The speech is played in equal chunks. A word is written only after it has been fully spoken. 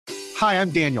Hi,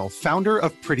 I'm Daniel, founder of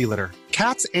Pretty Litter.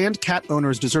 Cats and cat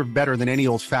owners deserve better than any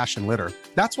old-fashioned litter.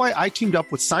 That's why I teamed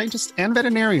up with scientists and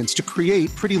veterinarians to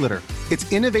create Pretty Litter.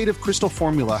 Its innovative crystal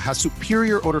formula has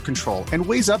superior odor control and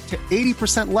weighs up to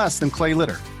 80% less than clay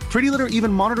litter. Pretty Litter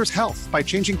even monitors health by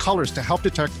changing colors to help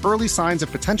detect early signs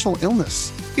of potential illness.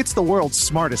 It's the world's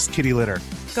smartest kitty litter.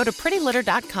 Go to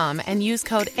prettylitter.com and use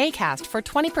code ACAST for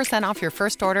 20% off your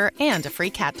first order and a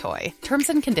free cat toy. Terms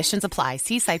and conditions apply.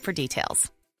 See site for details.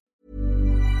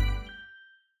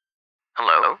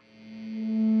 Hello?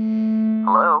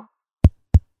 Hello?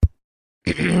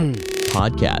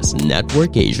 Podcast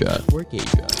Network Asia.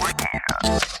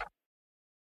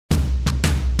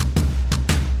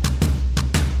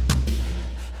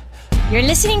 You're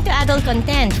listening to Adult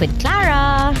Content with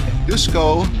Clara.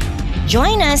 Dusko.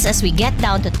 Join us as we get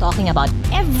down to talking about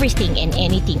everything and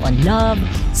anything on love,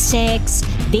 sex,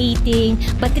 dating,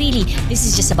 but really, this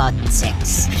is just about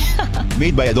sex.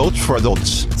 Made by adults for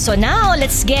adults. So now,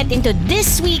 let's get into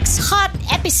this week's hot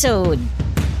episode.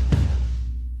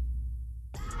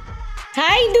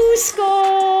 Hi, Dusko!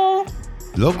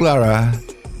 Hello, Clara.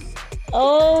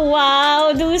 Oh,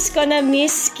 wow! Dusko,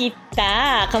 na-miss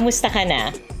kita. Kamusta ka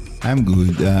na? I'm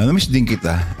good. Namiss din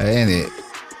kita. Ayan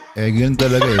ganun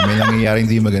talaga may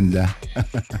nangyayaring di maganda.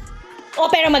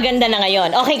 Pero maganda na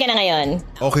ngayon. Okay ka na ngayon?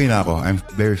 Okay na ako. I'm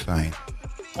very fine.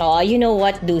 Oh, you know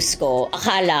what, Dusko?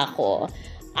 Akala ko,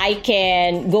 I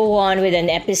can go on with an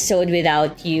episode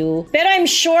without you. Pero I'm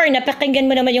sure,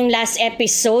 napakinggan mo naman yung last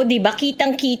episode, di ba?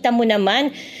 Kitang-kita mo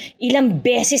naman, ilang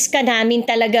beses ka namin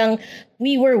talagang,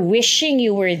 we were wishing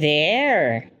you were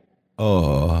there.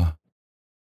 Oh.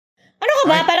 Ano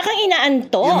ka ba? Para kang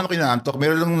inaantok. Hindi naman ako inaantok.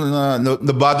 Meron lang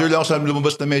na-bother lang ako sa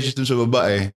lumabas na message dun sa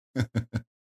babae.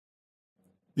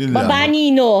 Yun lang. Baba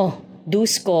Nino,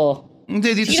 Dusko.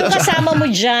 Hindi, dito sino kasama mo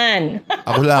dyan?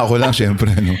 Ako lang, syempre.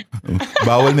 No?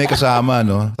 Bawal may kasama,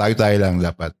 no? Tayo lang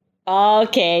dapat.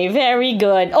 Okay, very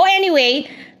good. Oh, anyway,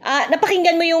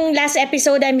 napakinggan mo yung last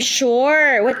episode, I'm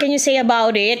sure. What can you say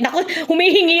about it? Naku,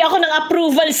 humihingi ako ng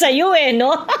approval sa'yo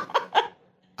no?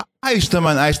 Ayos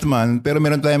naman. Pero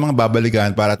meron tayong mga babalikan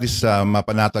para at least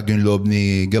mapanatag yung loob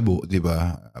ni Gabo, di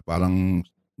ba? Parang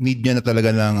need niya na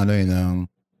talaga ng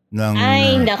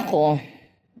Ay, nako.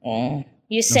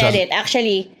 You said it.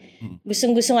 Actually,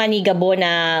 gustong-gusto nga ni Gabo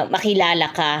na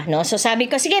makilala ka, no? So sabi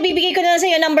ko, sige, bibigay ko na lang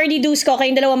sa'yo number ni Dusko,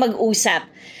 kayong dalawa mag-usap.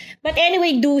 But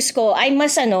anyway, Dusko, I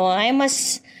must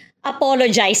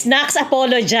apologize. Nax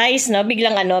apologize, no?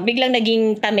 Biglang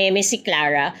naging tameme si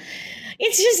Clara.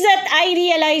 It's just that I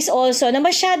realize also na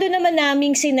masyado naman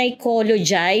naming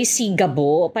sinpsychologize si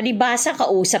Gabo. Palibasa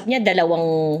kausap niya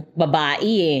dalawang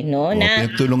babae no?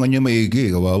 Pinagtulungan niya maigi,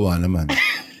 kawawa naman.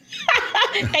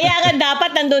 Kaya nga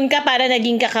dapat nandun ka para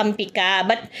naging kakampi ka.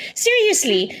 But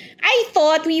seriously, I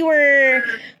thought we were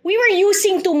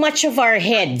using too much of our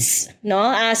heads,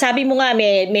 no? Sabi mo nga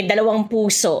may dalawang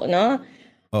puso, no?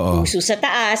 Oo. Puso sa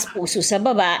taas, puso sa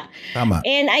baba. Tama.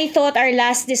 And I thought our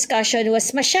last discussion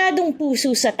was masyadong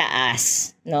puso sa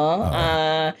taas, no?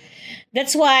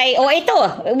 That's why, ito,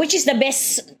 which is the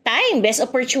best time, best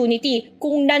opportunity.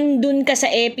 Kung nandun ka sa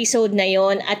episode na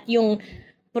yon at yung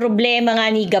problema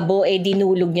nga ni Gabo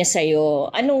dinulog niya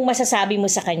sa'yo, anong masasabi mo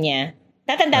sa kanya?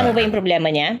 Tatandaan mo ba yung problema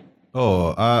niya?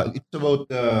 It's about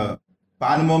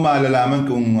paano mo malalaman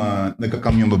kung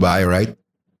nagkakam yung babae, right?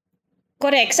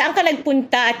 Correct. Saan ka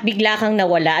nagpunta at bigla kang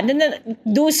nawala?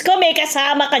 Dusko, may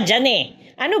kasama ka dyan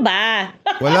Ano ba?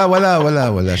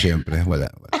 Wala, syempre. Wala.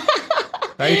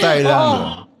 Tayo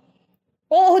lang.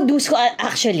 Oo, Dusko,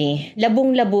 actually,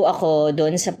 labong-labo ako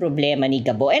doon sa problema ni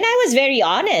Gabo. And I was very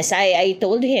honest. I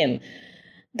told him,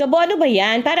 Gabo, ano ba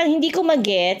yan? Parang hindi ko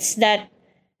magets that,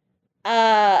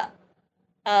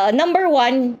 number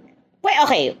one,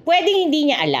 pwedeng hindi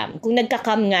niya alam kung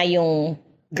nagkakam nga yung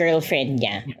girlfriend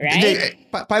niya, right?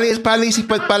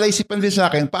 Palaisipan din sa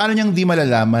akin, paano niyang di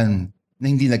malalaman na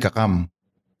hindi nagkakam?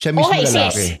 Siya mismo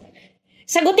lalaki.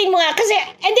 Sagutin mo nga. Kasi,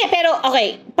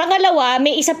 pangalawa,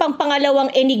 may isa pang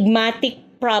pangalawang enigmatic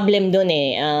problem doon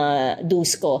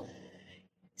Dusko.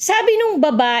 Sabi nung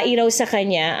babae raw sa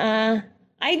kanya,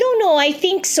 I don't know, I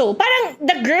think so. Parang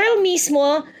the girl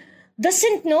mismo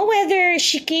doesn't know whether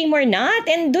she came or not.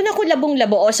 And doon ako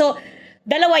labong-labo. So,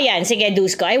 dalawa yan. Sige,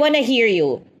 Dusko, I wanna hear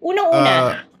you.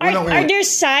 Unang-una, are there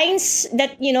signs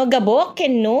that, Gabo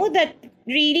can know that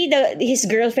really his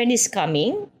girlfriend is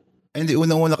coming? Hindi,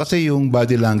 unang-una kasi yung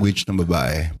body language ng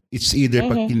babae. It's either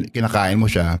pag kinakain mo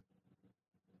siya,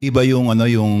 iba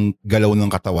yung galaw ng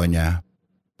katawan niya.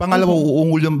 Pangalawa,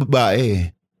 uungol yung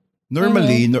babae.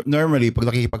 Normally, pag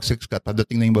nakikipag-sex ka,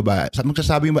 pagdating na yung babae,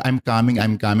 magsasabi mo, I'm coming.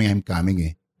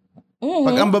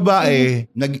 Pag ang babae,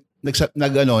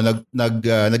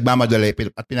 nagmamadali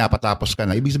at pinapatapos ka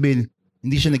na, ibig sabihin,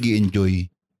 hindi siya nag-i-enjoy.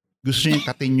 Gusto niya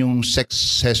katin yung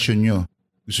sex session nyo.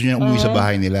 Gusto niya umuwi sa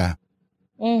bahay nila.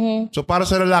 So para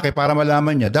sa lalaki, para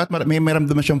malaman niya, dapat may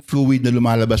maramdaman siyang fluid na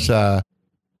lumalabas sa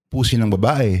pusi ng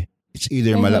babae. It's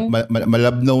either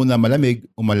malabnaw na malamig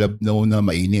o malabnaw na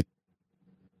mainit.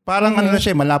 Parang ano na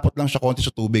siya, malapot lang siya konti sa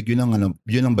tubig. Yun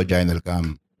ang vaginal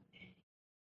cam.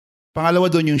 Pangalawa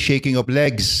doon yung shaking of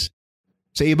legs.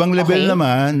 Sa ibang level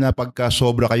naman, na pagka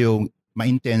sobra kayo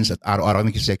ma-intense at araw-araw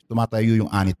nag-sex, tumatayo yung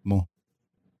anit mo.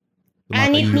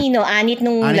 Anit nino? Anit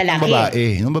nung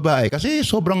lalaki? Nung babae. Kasi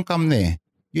sobrang cam na eh.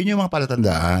 Yun yung mga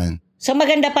palatandaan. So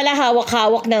maganda pala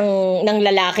hawak-hawak ng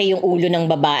lalaki yung ulo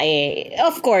ng babae.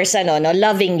 Of course,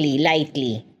 lovingly,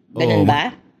 lightly. Ganun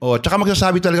ba? Tsaka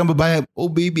magsasabi talaga ng babae,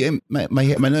 baby,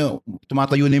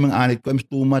 tumatayo na yung mga anit ko. I'm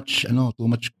too much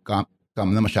cam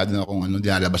na masyado na akong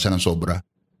dinalabasan ng sobra.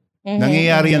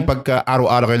 Nangyayari yan pagka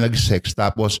araw-araw kayo nag-sex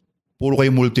tapos puro kayo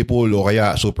multiple o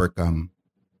kaya super cam.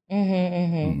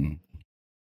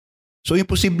 So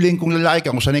imposibleng kung lalaki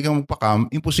ka, kung sanay kang magpa-cam,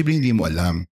 imposibleng hindi mo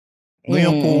alam.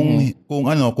 Ngayon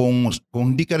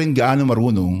kung hindi ka rin gaano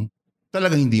marunong,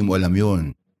 talagang hindi mo alam 'yon.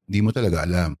 Hindi mo talaga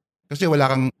alam. Kasi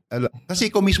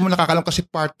kasi ikaw mismo nakakalam kasi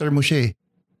partner mo siya eh.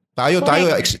 Tayo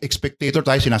spectator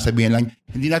tayo, sinasabihan lang.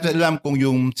 Hindi natin alam kung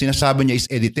yung sinasabi niya is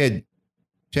edited.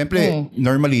 Siyempre,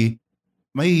 normally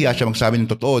mahihiya siya magsabi ng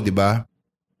totoo, 'di ba?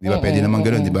 'Di ba? Pwede naman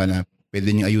ganoon, 'di ba, na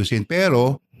pwede niya ayusin.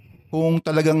 Pero kung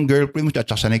talagang girlfriend mo siya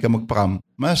at sanay ka magpa-cam,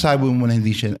 masasabi mo na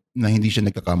hindi siya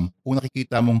nagka-cam. Kung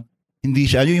nakikita mong hindi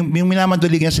siya, yung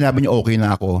minamadali niya, sinabi niya okay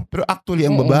na ako. Pero actually,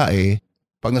 ang babae,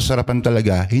 pag nasarapan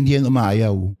talaga, hindi yan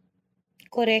umaayaw.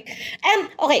 Correct.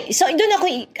 Okay, so doon ako,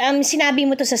 sinabi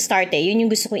mo to sa start yun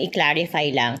yung gusto kong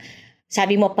i-clarify lang.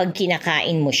 Sabi mo, pag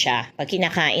kinakain mo siya, pag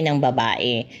kinakain ng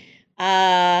babae,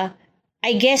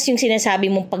 I guess yung sinasabi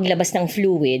mong paglabas ng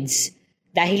fluids,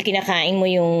 dahil kinakain mo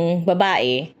yung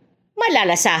babae,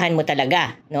 malalasahan mo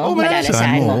talaga, no?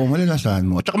 Malalasahan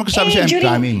mo. At saka magsasabi siya,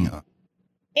 I'm coming.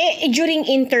 During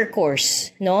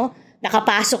intercourse, no?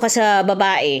 Nakapasok ka sa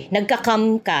babae,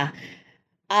 nagka-cum ka,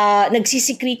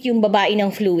 nagsisikret yung babae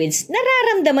ng fluids,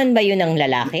 nararamdaman ba yun ng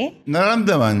lalaki?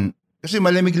 Nararamdaman. Kasi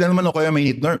malamig lang naman o kaya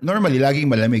mainit. Normally, laging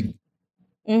malamig.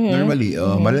 Normally,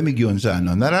 malamig yun sa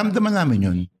nararamdaman namin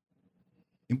yun.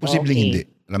 Imposibleng hindi.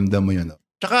 Ramdam mo yun.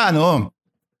 Tsaka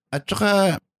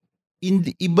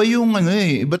iba yung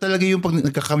iba talaga yung pag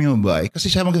nagkakami yung babae. Kasi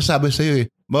siya magsasabi sa'yo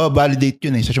mababalidate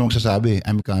yun siya magsasabi,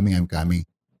 I'm coming.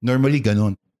 Normally,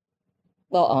 ganun.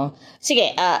 Oo.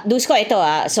 Sige, Dusko, ito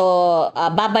So,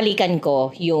 babalikan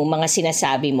ko yung mga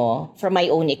sinasabi mo from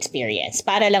my own experience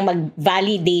para lang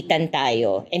mag-validatean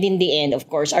tayo. And in the end,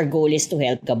 of course, our goal is to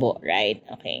help Gabo, right?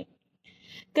 Okay.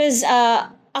 Because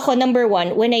ako, number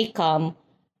one, when I come,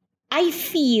 I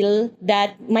feel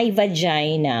that my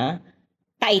vagina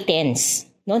tightens.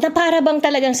 No? Na para bang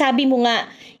talagang sabi mo nga,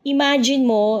 imagine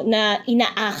mo na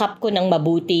inaakap ko ng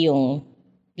mabuti yung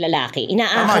lalaki.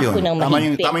 Inaakap ko ng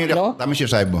mahigpit. Tama siya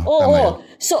sabi mo. Oo.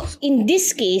 So, in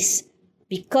this case,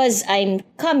 because I'm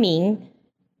coming,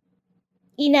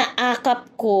 inaakap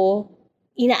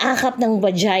ng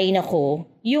vagina ko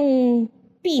yung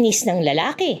penis ng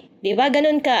lalaki. 'Di ba?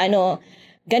 Ganun ka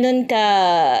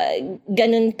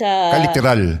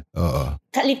kaliteral. Oo.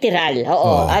 Kaliteral.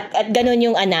 Oo. At ganun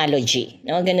yung analogy,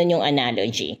 no? Ganun yung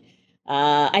analogy.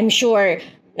 I'm sure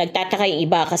nagtataka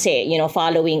yung iba kasi,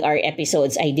 following our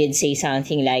episodes, I did say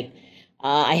something like,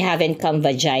 I haven't come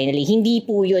vaginally. Hindi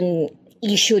po yun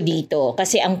issue dito.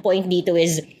 Kasi ang point dito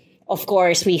is, of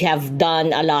course, we have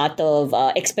done a lot of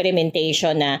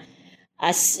experimentation na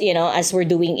as we're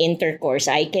doing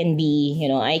intercourse, I can be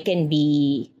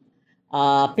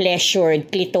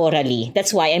pleasured clitorally.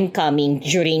 That's why I'm coming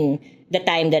during the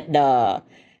time that the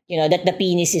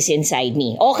penis is inside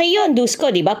me. Okay yun, Dusko,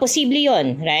 di ba? Posible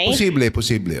yun, right? Posible.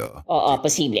 Oo,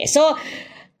 posible. So,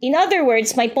 in other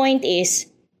words, my point is,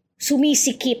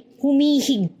 humihigpit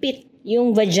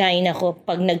yung vagina ko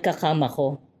pag nagkakam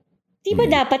ako. Di ba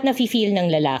dapat nafe-feel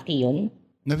ng lalaki yun?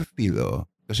 Nafe-feel,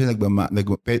 Kasi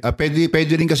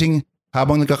pwede rin kasing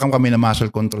habang nagkakam kami na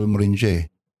muscle control mo rin siya eh.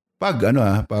 Pagka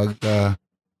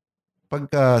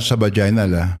sa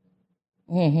vaginal,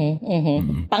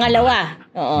 Pangalawa,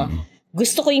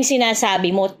 gusto ko yung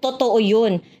sinasabi mo, totoo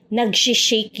yun,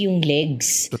 nag-shake yung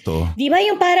legs. Totoo. Di ba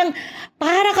yung para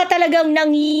ka talagang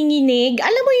nanginginig?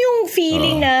 Alam mo yung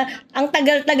feeling na ang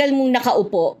tagal-tagal mong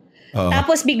nakaupo,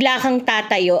 tapos bigla kang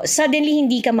tatayo, suddenly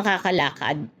hindi ka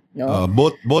makakalakad. No?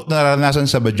 Both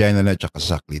naranasan sa vagina at saka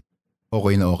sa clit.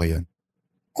 Okay na okay yun.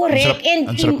 Correct.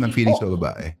 Ang sarap ng feeling sa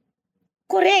babae.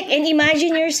 Correct. And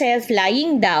imagine yourself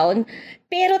lying down,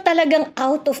 pero talagang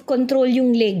out of control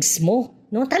yung legs mo.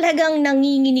 No? Talagang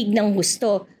nanginginig ng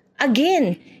gusto.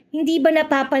 Again, hindi ba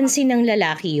napapansin ng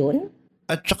lalaki yun?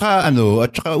 At saka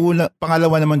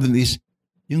pangalawa naman dun is,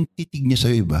 yung titig niya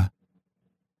sa'yo iba.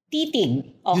 Titig.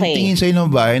 Yung Okay. tingin sa'yo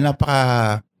ng babae,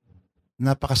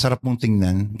 napakasarap mong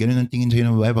tingnan. Ganun ang tingin sa'yo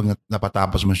ng babae pag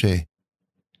napatapos mo siya eh.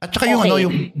 At saka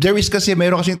yung there is kasi,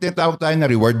 mayroon kasi tinatawag tayo na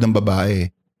reward ng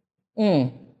babae.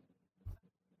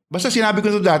 Basta sinabi ko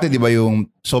ito dati, di ba, yung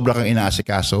sobra kang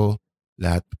inaasikaso,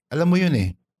 lahat. Alam mo yun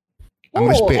eh. Ang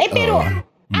pero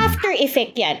after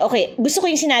effect yan. Okay, gusto ko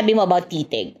yung sinabi mo about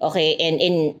titig. Okay, and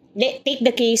take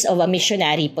the case of a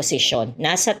missionary position.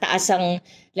 Nasa taas ang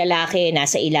lalaki,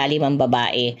 nasa ilalim ang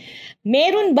babae.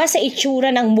 Meron ba sa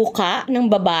itsura ng muka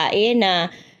ng babae na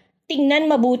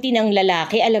tingnan mabuti ng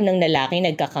lalaki, alam ng lalaki,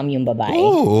 nagkakam yung babae?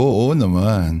 Oo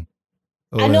naman.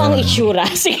 Ano ang itsura?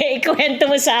 Sige, ikwento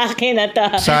mo sa akin na to.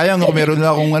 Sayang, kung meron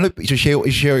na akong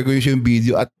i-share ko yung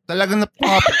video at talagang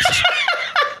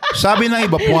sabi ng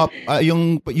iba,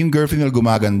 yung girlfriend nila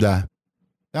gumaganda.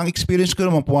 Ang experience ko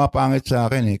naman, pumapangit sa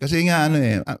akin eh. Kasi nga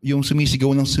yung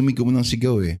sumisigaw ng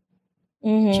sigaw eh.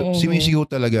 Sumisigaw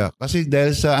talaga. Kasi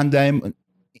dahil sa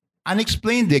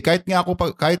unexplained eh. Kahit nga ako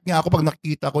pag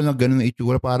nakikita ko ng ganun na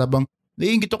itsura, para bang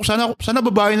naiingit ako, sana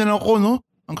babae na lang ako, no?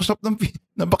 Ang kasap ng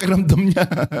pakiramdam niya.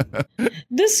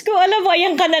 Diyos ko, alam mo,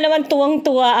 ayan ka na naman,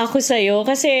 tuwang-tuwa ako sa'yo.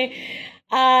 Kasi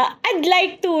I'd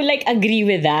like to agree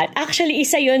with that. Actually,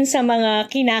 isa yon sa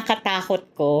mga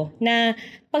kinakatakot ko na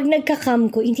pag nagkakam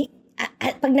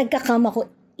ako,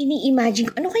 ini-imagine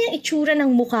ko, ano kaya itsura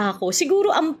ng mukha ko?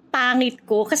 Siguro ang pangit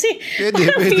ko. Kasi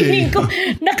parang feeling ko,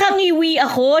 nakangiwi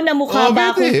ako na mukha ba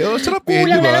ako.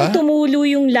 Kulang na lang tumulo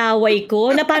yung laway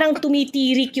ko, na parang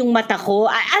tumitirik yung mata ko.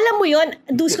 Alam mo yun,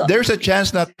 Dusko. There's a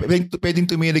chance na pwedeng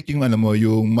tumirik yung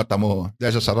yung mata mo.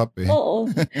 Dahil sa sarap eh. Oo.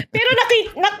 Pero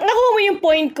nakuha mo yung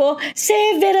point ko.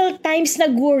 Several times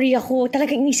nag-worry ako.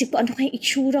 Talagang inisip ko, ano kaya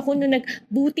itsura ko nung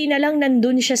buti na lang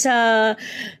nandun siya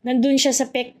sa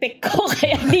pekpek ko.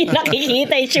 Kaya hindi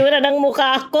nakikita itsura ng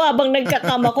mukha ko habang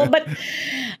nagkakam ako. But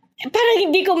parang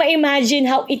hindi ko ma-imagine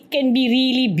how it can be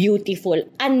really beautiful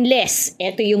unless,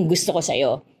 eto yung gusto ko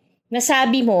sa'yo,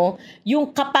 nasabi mo,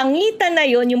 yung kapangitan na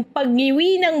yon, yung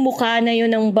pagniwi ng mukha na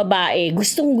yon ng babae,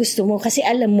 gustong-gusto mo kasi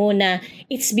alam mo na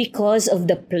it's because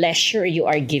of the pleasure you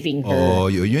are giving her.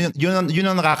 Yun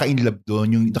ang nakaka-inlove doon,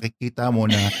 yung nakikita mo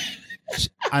na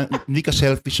hindi ka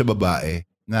selfish sa babae,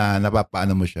 na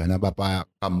napapaano mo siya,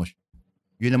 napapakam mo siya.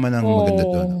 Yun naman ang maganda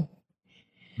doon.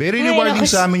 Very rewarding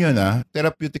sa amin yun,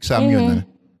 therapeutic sa amin yun.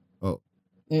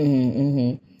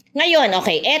 Ngayon,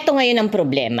 okay, eto ngayon ang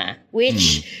problema,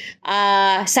 which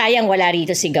sayang wala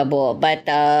rito si Gabo, but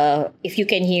if you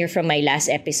can hear from my last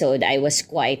episode, I was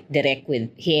quite direct with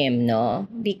him, no?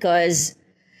 Because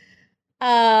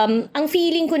ang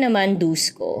feeling ko naman,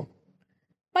 Dusko,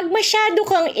 pag masyado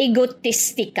kang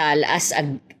egotistical as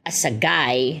a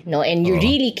guy, no, and you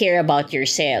really care about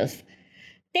yourself,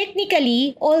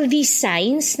 technically, all these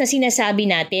signs na sinasabi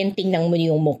natin, tingnan mo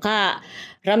yung muka,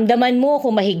 ramdaman mo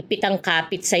kung mahigpit ang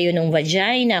kapit sa'yo ng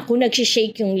vagina, kung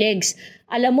nagsishake yung legs,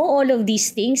 alam mo, all of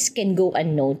these things can go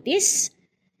unnoticed.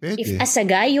 Pwede. If as a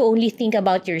guy, you only think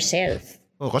about yourself.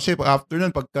 Kasi after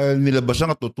nun, pagka nilabas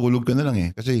na ka, tutulog ka na lang eh.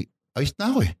 Kasi ayos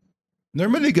na ako eh.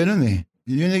 Normally, ganun eh.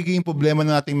 Yun yung naging problema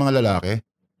ng ating mga lalaki,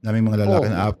 naming mga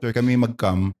lalaki, na after kami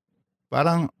mag-come,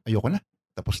 parang ayoko na,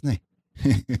 tapos na eh.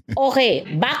 Okay,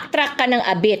 backtrack ka ng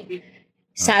a bit.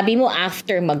 Sabi mo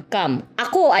after mag-come.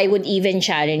 Ako, I would even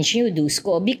challenge you,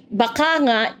 Dusko. Baka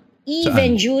nga,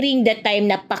 even during the time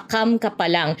na pa-come ka pa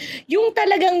lang, yung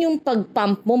talagang yung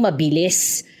pag-pump mo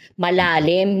mabilis,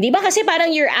 malalim. Di ba kasi parang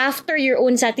you're after your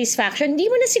own satisfaction, di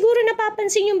mo na siguro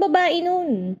napapansin yung babae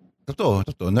nun. Totoo.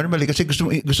 Normally, kasi gusto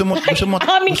mo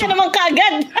amin ka naman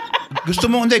kaagad.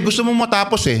 gusto mo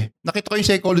matapos eh. Nakita ko yung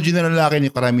psychology na lalaki ni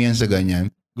karamihan sa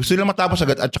ganyan. Gusto nila matapos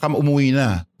agad at saka umuwi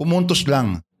na. Pumuntos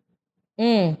lang.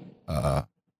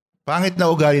 Pangit na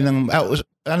ugali ng...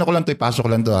 ipasok ko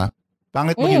lang to.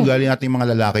 Pangit yung ugali natin mga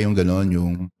lalaki yung gano'n.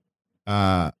 Yung,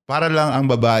 para lang ang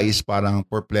babae is parang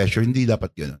for pleasure. Hindi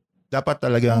dapat gano'n. Dapat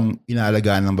talagang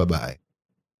inaalagaan ng babae.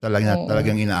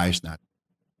 Talagang inaayos natin.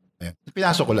 Ayan.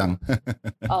 Pinasok ko lang.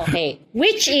 Okay.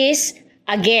 Which is,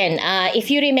 again,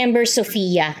 if you remember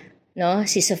Sofia, no?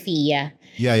 Si Sofia.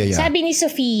 Yeah. Sabi ni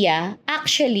Sofia,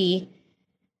 actually,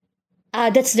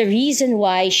 that's the reason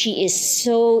why she is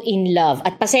so in love.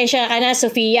 At pasensya ka na,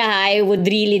 Sofia, I would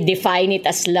really define it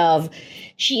as love.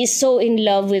 She is so in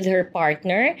love with her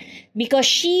partner because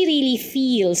she really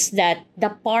feels that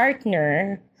her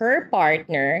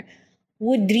partner,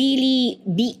 would really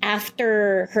be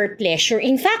after her pleasure.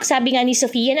 In fact, sabi nga ni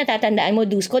Sofia, natatandaan mo,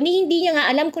 Dusko, hindi niya nga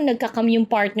alam kung nagkakam yung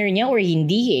partner niya or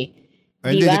hindi eh.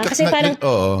 Di ba? Kasi parang...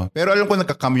 Oo. Pero alam ko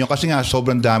nagkakam yun kasi nga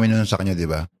sobrang dami nun sa kanya, di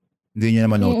ba? Hindi niya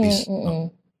naman notice.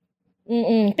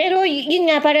 Pero yun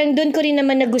nga, parang doon ko rin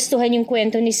naman nagustuhan yung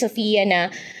kwento ni Sofia na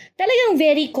talagang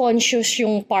very conscious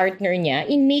yung partner niya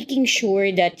in making sure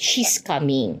that she's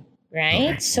coming.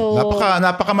 Right? So...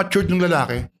 Napaka-matured ng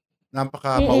lalaki.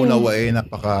 Napaka-paunawain,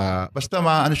 basta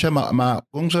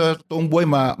kung sa toong buhay,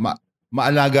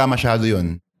 maalaga masyado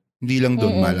yun. Hindi lang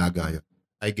doon maalaga yun.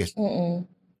 I guess.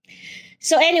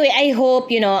 So anyway, I hope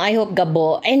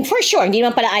Gabo, and for sure, hindi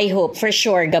naman pala I hope, for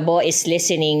sure, Gabo is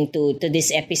listening to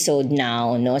this episode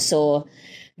now, no? So,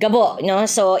 Gabo, no?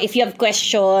 So, if you have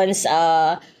questions,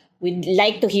 we'd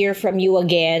like to hear from you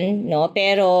again, no?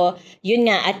 Pero yun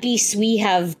nga, at least we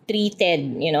have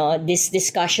treated, this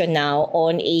discussion now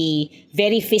on a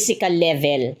very physical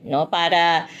level, no?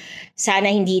 Para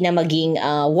sana hindi na maging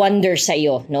wonder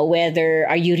sa'yo, no? Whether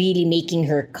are you really making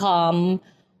her come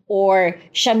or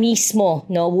siya mismo,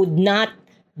 no, would not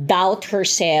doubt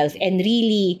herself and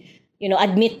really,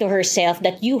 admit to herself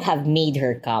that you have made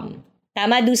her come.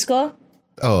 Tama, Dusko?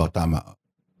 Oo, tama.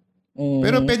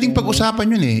 Pero pwedeng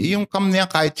pag-usapan yun eh. Yung cam niya,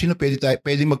 kahit sino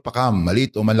pwedeng magpa-cam.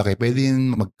 Maliit o malaki,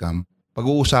 pwedeng mag-cam.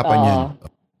 Pag-uusapan yan.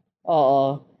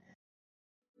 Oo.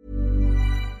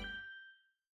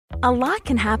 A lot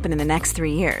can happen in the next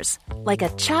 3 years. Like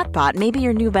a chatbot may be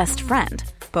your new best friend.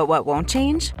 But what won't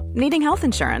change? Needing health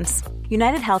insurance.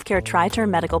 United Healthcare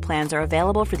Tri-Term Medical Plans are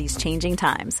available for these changing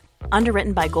times.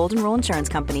 Underwritten by Golden Rule Insurance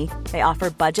Company, they offer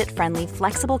budget-friendly,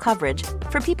 flexible coverage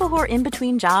for people who are in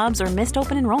between jobs or missed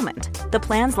open enrollment. The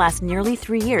plans last nearly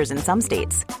 3 years in some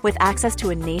states, with access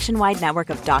to a nationwide network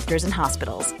of doctors and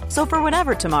hospitals. So for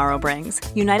whatever tomorrow brings,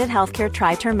 United Healthcare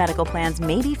Tri-Term Medical Plans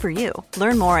may be for you.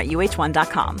 Learn more at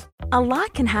uh1.com. A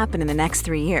lot can happen in the next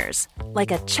 3 years.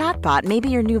 Like a chatbot may be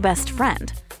your new best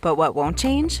friend. But what won't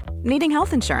change? Needing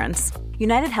health insurance.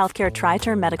 United Healthcare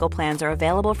Tri-Term Medical Plans are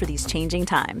available for these changing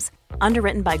times.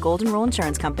 Underwritten by Golden Rule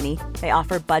Insurance Company, they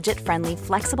offer budget-friendly,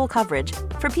 flexible coverage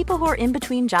for people who are in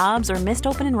between jobs or missed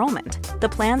open enrollment. The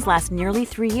plans last nearly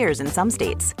 3 years in some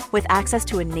states, with access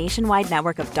to a nationwide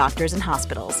network of doctors and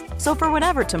hospitals. So for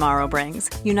whatever tomorrow brings,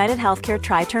 United Healthcare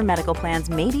Tri-Term Medical Plans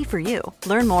may be for you.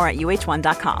 Learn more at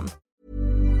uh1.com.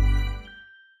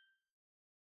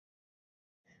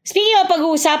 Speaking of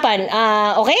pag-uusapan,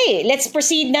 okay, let's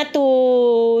proceed na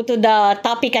to the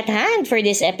topic at hand for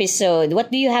this episode.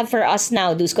 What do you have for us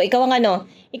now, Dusko? Ikaw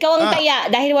ang taya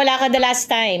dahil wala ka the last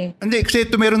time. Hindi, kasi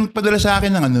ito meron padala sa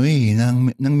akin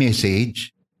ng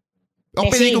message. O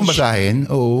pwede kong basahin?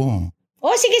 Oo.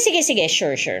 Oh, sige.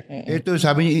 Sure. Ito,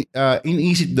 sabi niya,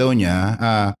 iniisip daw niya,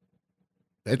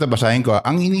 ito basahin ko.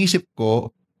 Ang iniisip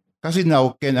ko, kasi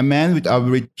now, can a man with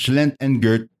average length and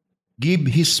girth give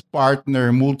his partner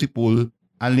multiple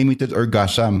unlimited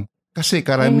orgasm? Kasi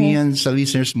karamihan sa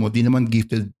listeners mo, di naman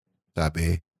gifted,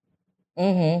 sabi.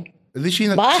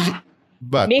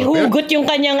 May hugot yung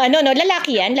kanyang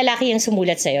lalaki yan? Lalaki yung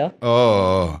sumulat sa'yo?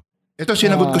 Oo. Ito,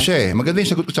 sinagot ko siya eh. Maganda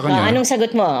yung sagot ko sa kanya. Anong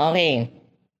sagot mo? Okay.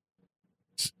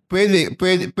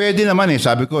 Pwede naman eh,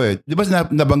 sabi ko eh. Di ba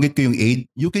nabanggit ko yung aid?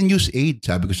 You can use aid,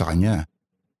 sabi ko sa kanya.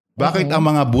 Bakit ang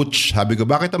mga butch, sabi ko,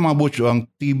 bakit ang mga butch o ang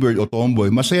T-bird o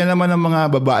tomboy, masaya naman ang mga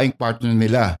babaeng partner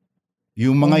nila.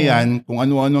 Yung mga yan, kung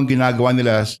ano-ano ang ginagawa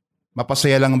nila,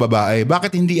 mapasaya lang ang babae.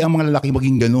 Bakit hindi ang mga lalaki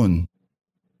maging ganun?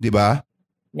 Di ba?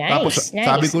 Nice, tapos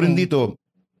sabi ko rin dito,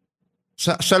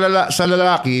 sa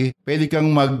lalaki, pwede kang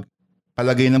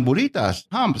magpalagay ng buritas,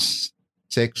 humps,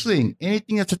 sexing,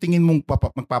 anything na sa tingin mong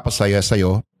magpapasaya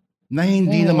sa'yo, na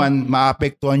hindi naman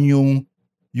maapektuhan yung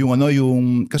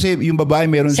kasi yung babae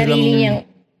meron silang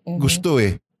gusto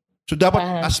eh. So dapat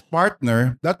as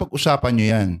partner, dapat pag-usapan nyo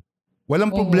yan.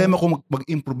 Walang problema kung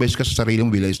mag-improvise ka sa sarili mo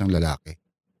bilang isang lalaki.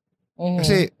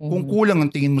 Kasi kung kulang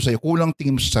ang tingin mo sa'yo, kulang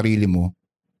tingin mo sa sarili mo,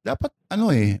 dapat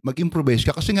mag-improvise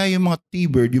ka. Kasi nga yung mga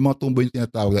T-bird, yung mga tomboy na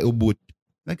tinatawag, ubut,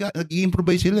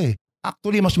 nag-i-improvise sila eh.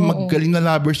 Actually, mas magaling na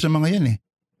lovers sa mga yan eh.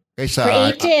 Kaysa,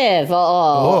 creative,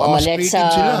 mas creative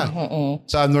sila.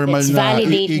 Sa normal na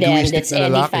egoistic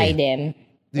na lalaki. Them.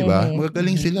 Diba?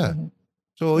 Magagaling sila.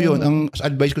 So yun, ang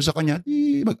advice ko sa kanya,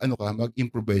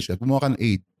 mag-improvise ka, gumawa ka ng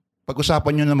aid.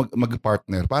 Pag-usapan nyo na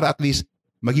mag-partner para at least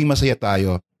maging masaya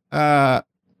tayo.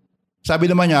 Sabi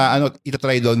naman niya,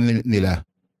 itatry daw nila.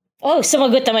 Oh,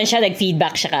 sumagot naman siya,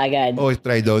 nag-feedback siya kaagad. Oh,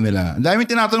 try daw nila. Ang daming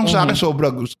tinatanong sa akin,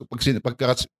 sobra.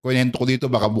 Pagka kwento ko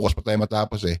dito, baka bukas pa tayo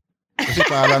matapos eh. Kasi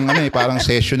parang parang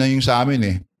session na yung sa amin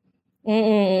eh.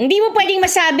 Hindi mo pwedeng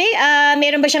masabi,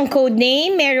 meron ba siyang code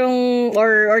name,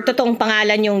 or totoong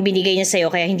pangalan yung binigay niya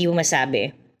sa'yo kaya hindi mo masabi?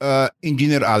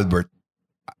 Engineer Albert.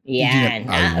 Yan. Engineer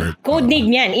Albert. Code name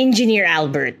niyan, Engineer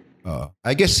Albert.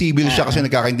 I guess civil siya kasi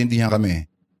nagkakaintindihan kami.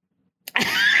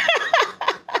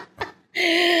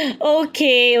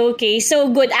 Okay.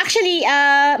 So, good. Actually,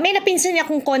 may napinsan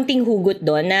akong konting hugot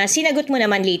doon na sinagot mo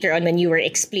naman later on when you were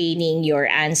explaining your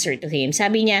answer to him.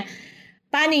 Sabi niya,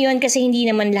 paano yun? Kasi hindi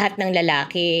naman lahat ng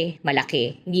lalaki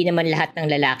malaki. Hindi naman lahat ng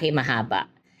lalaki mahaba.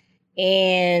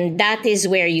 And that is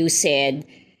where you said,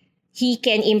 he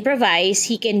can improvise,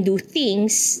 he can do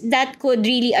things that could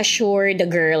really assure the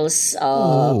girl's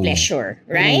pleasure.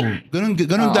 Right?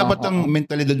 Ganun dapat ang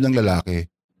mentalidad ng lalaki.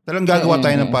 Talagang gagawa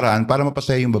tayo ng paraan para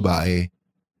mapasaya yung babae.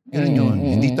 Ganun yun.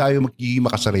 Hindi tayo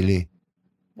makasarili.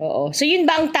 Oo. So yun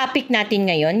ba ang topic natin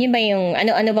ngayon? Yun ba yung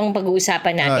ano bang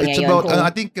pag-uusapan natin it's ngayon? It's about,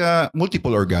 I think,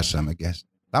 multiple orgasm, I guess.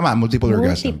 Tama, multiple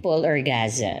orgasm. Multiple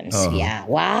orgasms. Yeah.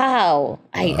 Wow.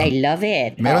 I love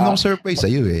it. Meron akong surprise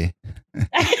sa'yo eh.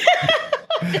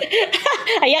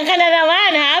 Ayan ka na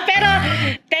naman, ha? Pero,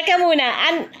 teka muna.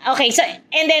 Okay, so,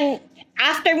 and then,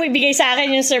 after mo ibigay sa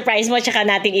akin yung surprise mo, tsaka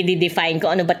natin i-define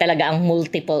kung ano ba talaga ang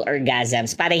multiple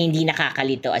orgasms para hindi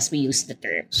nakakalito as we use the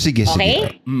term. Sige. Okay?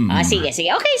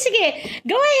 Sige. Okay, sige.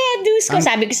 Go ahead, Dusko.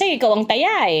 Sabi ko sa'yo, ikaw ang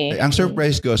taya eh. Ang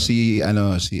surprise ko, si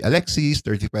Alexis,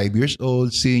 35 years old,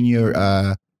 senior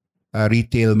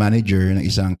retail manager ng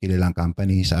isang kilalang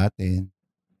company sa atin.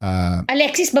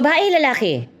 Alexis, babae,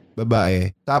 lalaki?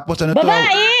 Babae. Tapos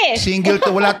babae! Single to,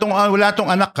 wala tong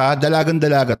anak ka,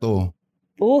 dalagang-dalaga to.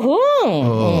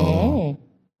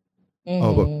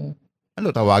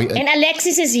 Ano tawagin? And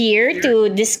Alexis is here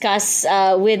to discuss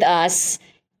with us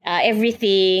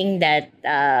everything that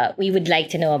we would like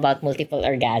to know about multiple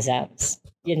orgasms.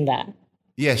 Yun ba?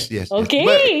 Yes. Okay,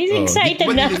 he's excited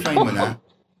na. Di-define mo na?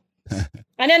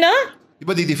 Ano no? Di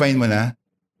ba di-define mo na?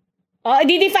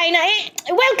 Di-define na.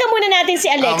 Welcome muna natin si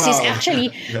Alexis. Actually,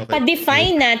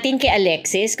 pa-define natin kay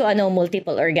Alexis kung ano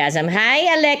multiple orgasm. Hi,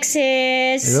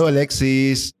 Alexis! Hello,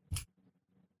 Alexis!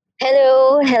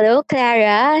 Hello,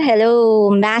 Clara. Hello,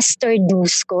 Master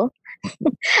Dusko.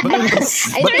 Ba't naman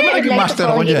naging master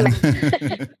ako dyan?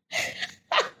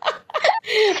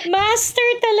 Master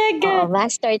talaga.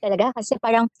 Master talaga. Kasi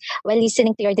parang, while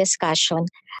listening to your discussion,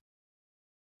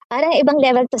 parang ibang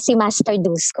level to si Master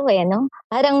Dusko no?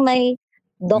 Parang may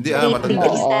doctorate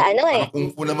degree sa Parang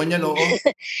kung fu naman yan, oo.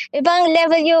 Ibang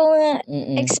level yung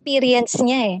experience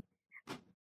niya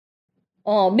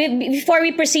Before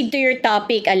we proceed to your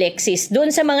topic, Alexis,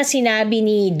 doon sa mga sinabi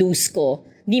ni Dusko,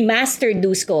 ni Master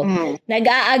Dusko,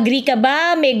 nag-a-agree ka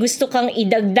ba? May gusto kang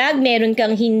idagdag? Meron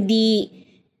kang hindi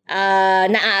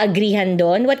naa-agreehan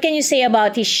doon? What can you say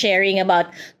about his sharing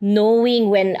about knowing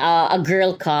when a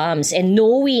girl comes and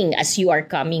knowing as you are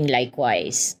coming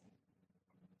likewise?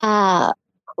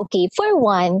 Okay. For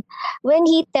one, when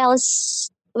he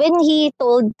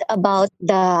told about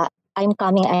the I'm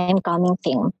coming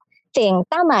thing,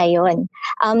 tama yun.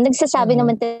 Nagsasabi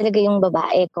naman talaga yung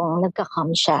babae kung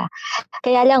nagka-come siya.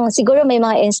 Kaya lang, siguro may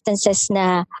mga instances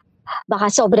na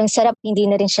baka sobrang sarap, hindi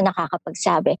na rin siya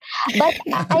nakakapagsabi. But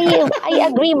I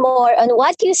agree more on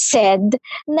what you said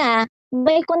na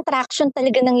may contraction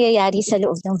talaga nangyayari sa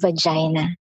loob ng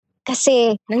vagina.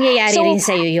 Kasi nangyayari rin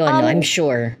sa'yo yun, I'm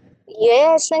sure.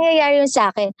 Yes, nangyayari yun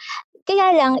sa akin.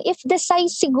 Kaya lang, if the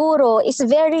size siguro is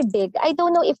very big, I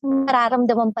don't know if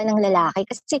mararamdaman pa ng lalaki.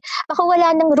 Kasi baka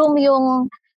wala ng room yung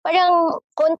parang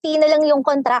konti na lang yung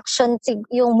contraction,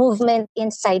 yung movement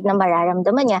inside na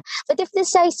mararamdaman niya. But if the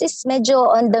size is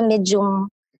medyo on the medium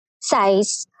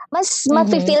size, mas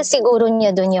mafe-feel siguro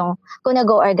niya dun yung kung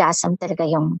nag-orgasm talaga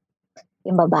yung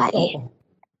babae.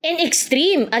 And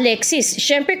extreme, Alexis.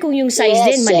 Siyempre kung yung size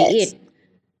din maliit.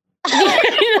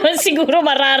 Siguro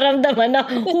mararamdaman na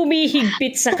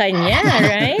humihigpit sa kanya,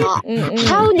 right?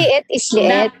 How liit is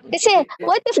liit? Kasi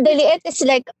what if the liit is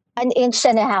like an inch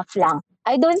and a half lang?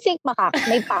 I don't think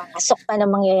may pasok pa na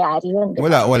mangyayari yun.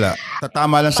 Diba? Wala.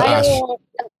 Tatama lang sa ass.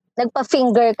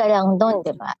 Nagpa-finger ka lang doon,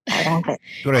 di ba?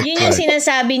 Correct. Yun yung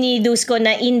sinasabi ni Dusko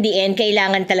na in the end,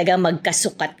 kailangan talaga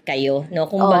magkasukat kayo. No?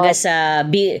 Kumbaga sa...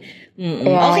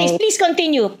 Okay, please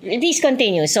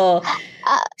continue. So,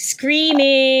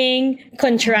 screaming,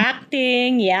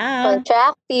 contracting,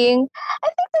 Contracting. I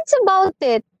think that's about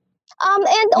it.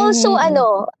 And also, I'm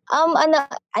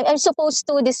supposed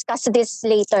to discuss this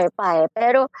later pa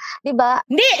Pero, di ba?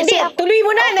 Hindi. Tuloy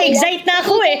mo na. Na-excite na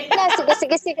ako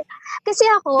Sige. Kasi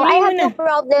ako, I have no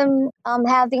problem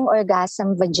having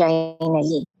orgasm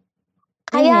vaginally.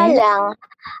 Kaya lang,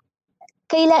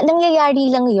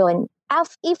 nangyayari lang yun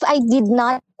if I did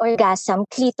not orgasm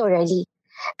clitorally.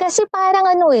 Kasi parang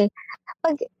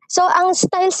so ang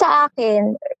style sa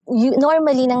akin,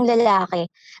 normally ng lalaki,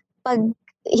 pag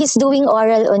he's doing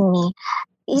oral on me,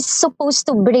 he's supposed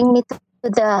to bring me to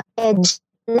the edge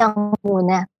lang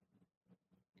muna.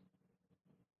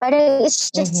 Parang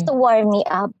it's just to warm me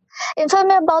up. If I'm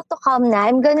about to come na,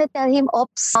 I'm gonna tell him,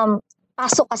 oops,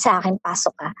 pasok ka sa akin,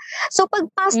 pasok ka. So pag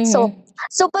pasok,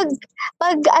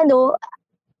 pag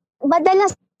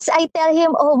madalas I tell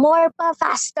him, more pa,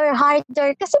 faster,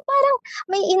 harder. Kasi parang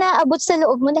may inaabot sa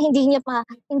loob mo na hindi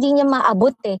niya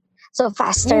maabot eh. So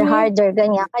faster, harder,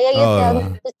 ganyan. Kaya you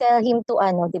tell him to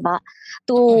di ba?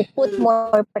 To put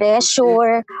more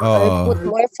pressure or put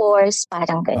more force,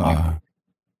 parang ganyan.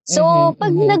 So pag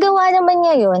nagawa naman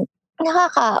niya yun,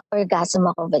 nakaka-orgasm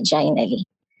ako vaginally.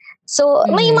 So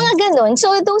may mga ganun.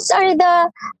 So those are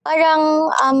the parang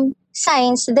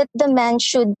signs that the man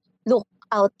should look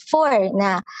out for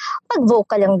na pag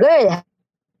vocal ang girl.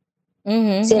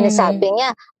 Sinasabi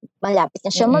niya, malapit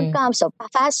na siya mag-come, so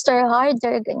faster,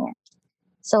 harder, ganyan.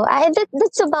 So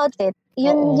that's about it.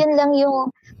 Yun lang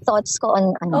yung thoughts ko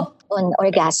on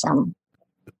orgasm.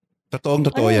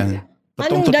 Totoo yan.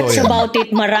 Anong that's about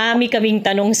it? Marami kaming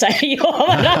tanong sa iyo.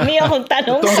 Marami akong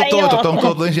tanong sa iyo. Totoo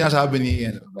yung sinasabi ni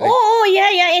Ian. Oo,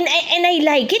 yeah. And I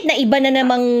like it na iba na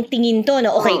namang tingin to.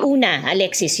 No? Okay, una,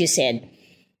 Alexis, you said,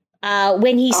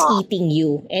 when he's eating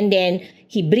you, and then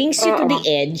he brings you to the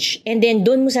edge, and then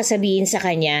doon mo sasabihin sa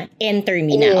kanya, enter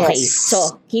me na. Okay,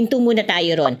 so, hinto muna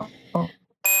tayo ron.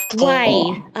 Why?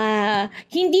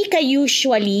 Hindi ka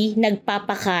usually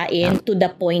nagpapakain to the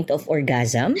point of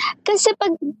orgasm? Kasi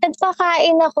pag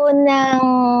nagpakain ako ng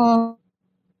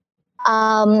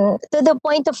to the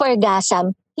point of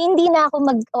orgasm, hindi na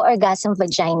ako mag-orgasm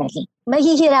vaginally.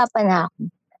 Mahihirapan na ako.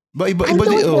 Iba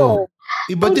din.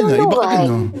 Iba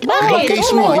din. Bakit?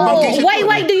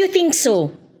 Why do you think so?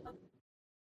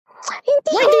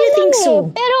 Why do you think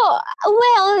so? Pero,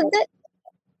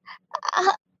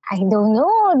 I don't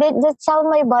know. That's how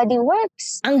my body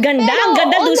works. Ang ganda.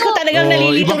 Doon ko talagang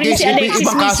nalilito rin si Alexis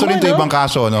ibang kaso mismo, rin to, ibang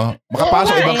kaso, no?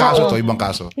 Makapasok, ibang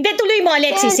kaso. Hindi, tuloy mo,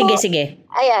 Alexis. Sige.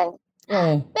 Ayan.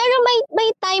 Pero may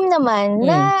time naman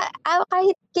na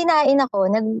kahit kinain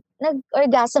ako,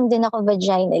 nag-orgasm din ako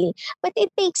vaginally. But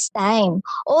it takes time.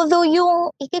 Although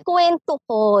yung ikikwento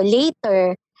ko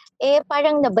later,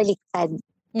 parang nabaliktad.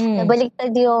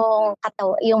 Nabaliktad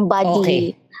yung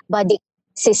body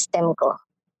system ko.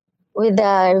 With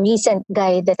the recent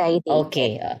guy that I did.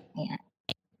 Okay.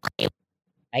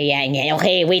 Ayan.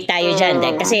 Okay, wait tayo dyan.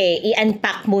 Kasi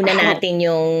i-unpack muna natin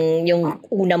yung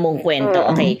una mong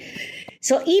kwento. Okay.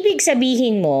 So, ibig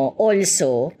sabihin mo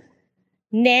also,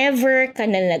 never ka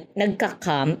na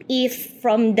nagka-come if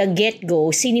from the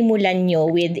get-go, sinimulan nyo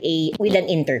with an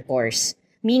intercourse.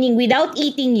 Meaning, without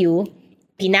eating you,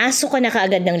 pinasok ka na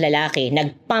kaagad ng lalaki,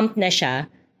 nag-pump na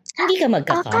siya, hindi ka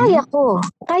magka-come.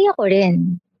 Kaya ko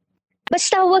rin.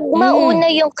 Basta wag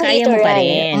mauna yung clitoral. Kaya mo pa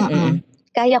rin.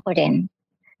 Kaya ko rin.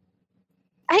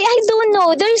 I don't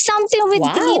know. There's something with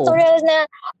clitoral na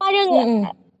parang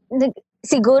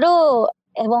siguro,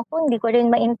 ewan ko, hindi ko rin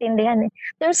maintindihan.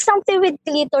 There's something with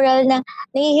clitoral na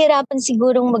nahihirapan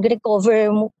sigurong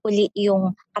mag-recover uli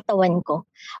yung katawan ko.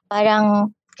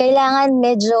 Parang kailangan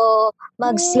medyo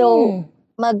mag-slow,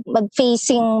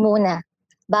 mag-facing muna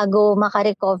bago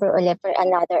maka-recover ulit for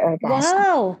another orgasm.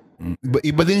 Wow!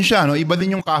 Iba din siya, no? Iba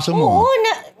din yung kaso mo. Oo,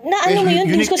 ano mo yun?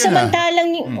 Diyos ko,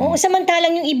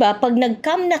 samantalang yung iba, pag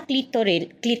nag-come na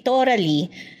clitorally,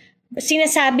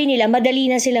 sinasabi nila, madali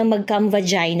na silang mag-come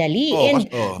vaginally.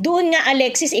 Doon nga,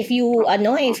 Alexis, if you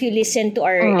listen to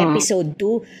our episode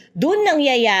 2, doon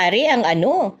nangyayari ang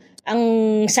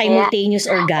simultaneous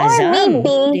orgasm.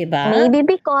 Or diba? Maybe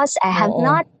because I have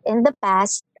not in the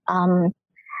past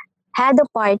had a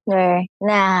partner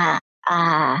na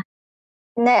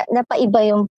napaiba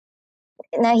yung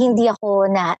na hindi ako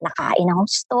nakain ng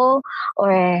gusto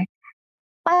or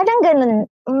parang ganun.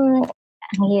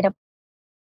 Ang hirap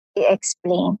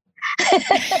i-explain.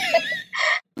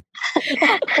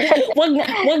 wag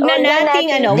na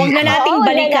nating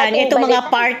balikan itong mga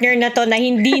partner na to na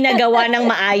hindi nagawa ng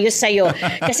maayos sa'yo.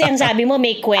 Kasi ang sabi mo,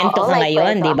 may kwento ka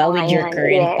ngayon, di ba? With your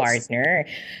current partner.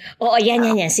 Oo, yan.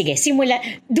 Sige, simula.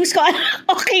 Dusko,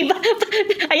 okay ba?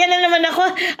 Ayan na naman ako.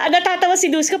 Natatawa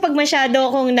si Dusko pag masyado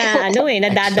akong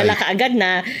nadadala ka agad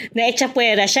na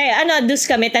etsapuera siya.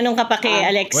 Dusko, may tanong ka pa kay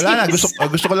Alexis. Wala na,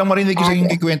 gusto ko lang marinig yung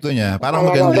kwento niya. Parang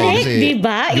maganda. Di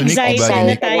ba? Excited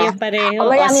na tayo pareho.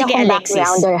 Sige, Alexis.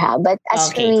 Backgrounder but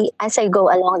as I go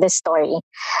along the story,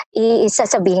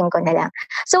 isasabihin ko na lang.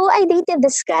 So, I dated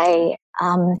this guy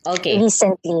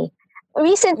recently.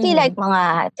 recently, like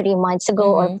mga 3 months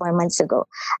ago or 4 months ago,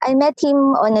 I met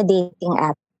him on a dating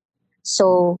app.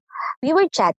 So, we were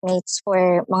chatmates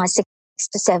for mga 6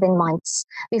 to 7 months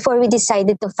before we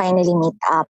decided to finally meet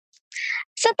up.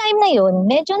 Sa time na yun,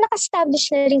 medyo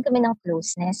naka-establish na rin kami ng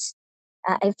closeness.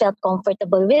 I felt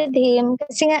comfortable with him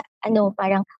kasi nga,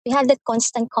 parang we had that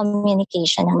constant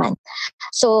communication naman.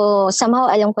 So, somehow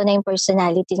alam ko na yung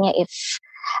personality niya if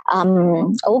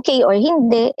okay or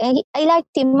hindi. I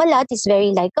liked him a lot. He's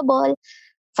very likable,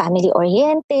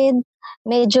 family-oriented.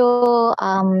 Medyo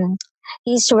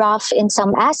he's rough in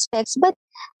some aspects, but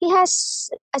he has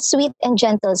a sweet and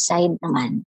gentle side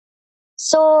naman.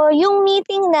 So, yung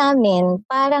meeting namin,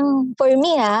 parang for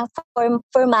me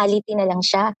formality na lang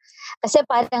siya. Kasi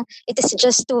parang it is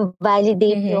just to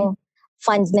validate yung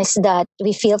fondness that we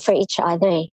feel for each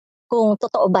other. Kung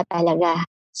totoo ba talaga.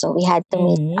 So, we had to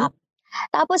meet up.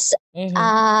 Tapos,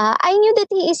 I knew that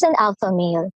he is an alpha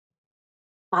male.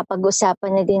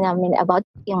 Papag-usapan na din namin about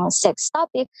yung sex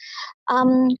topic.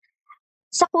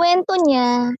 Sa kwento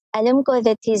niya, alam ko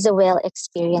that he's a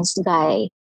well-experienced guy.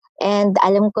 And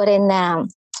alam ko rin na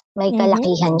may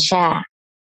kalakihan siya.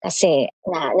 Kasi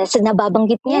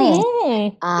nababanggit niya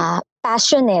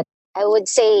passionate. I would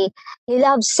say he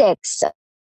loves sex.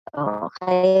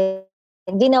 Okay.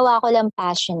 Ginawa ko lang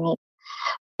passionate.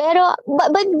 Pero,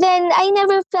 but then, I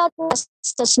never felt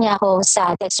nastos niya ako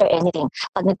sa text or anything.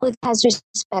 Pag has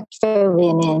respect for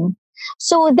women.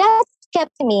 So, that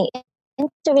kept me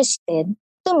interested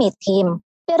to meet him.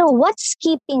 Pero what's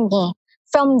keeping me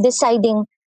from deciding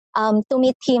to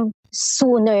meet him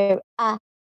sooner?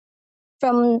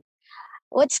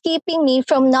 What's keeping me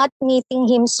from not meeting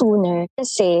him sooner?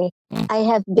 Kasi I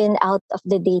have been out of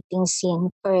the dating scene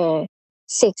for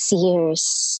 6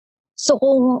 years. So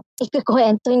kung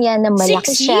ikikwento niya na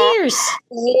malaki 6 siya. years?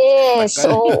 Yes.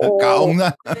 Oo. Kaong na.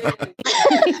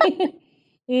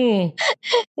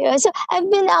 Yeah, so I've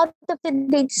been out of the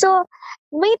date. So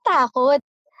may takot.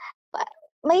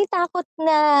 May takot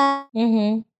na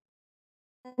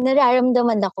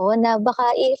nararamdaman ako na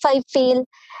baka if I fail,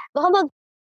 baka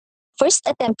first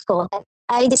attempt ko,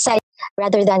 I decide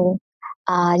rather than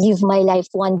live my life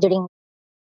wondering.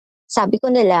 Sabi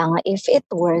ko na lang, if it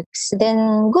works,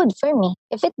 then good for me.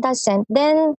 If it doesn't,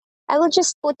 then I will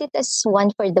just put it as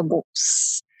one for the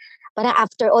books. Parang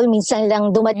after all, minsan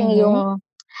lang dumating yung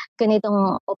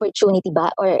ganitong opportunity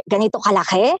ba? Or ganito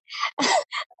kalaki?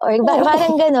 Or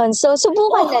parang ganon. So,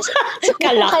 subukan na.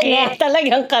 Kalaki.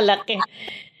 Talagang kalaki.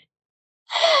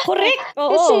 Correct.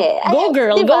 Oo. Kasi, go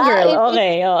girl, diba? Go girl.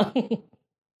 Okay.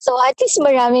 So, at least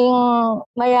marami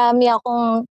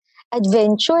akong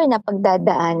adventure na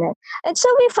pagdadaanan. And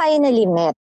so, we finally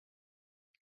met.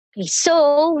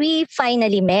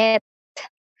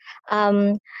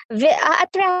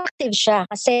 Attractive siya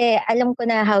kasi alam ko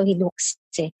na how he looks.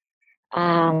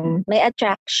 May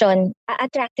attraction.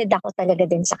 Attracted ako talaga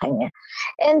din sa kanya.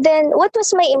 And then, what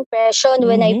was my impression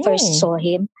when I first saw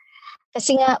him?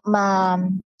 Kasi nga,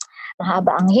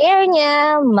 mahaba ang hair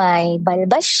niya, may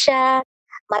balbas siya,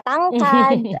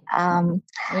 matangkad.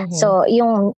 So,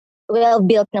 yung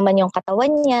well-built naman yung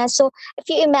katawan niya. So, if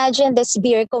you imagine this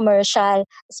beer commercial,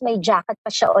 may jacket pa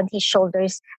siya on his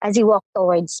shoulders as he walked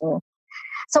towards me.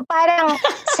 So, parang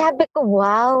sabi ko,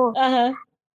 wow,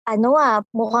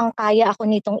 mukhang kaya ako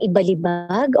nitong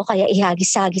ibalibag o kaya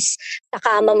ihagis-hagis sa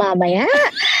kama mamaya.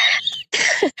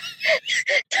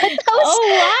 Tapos,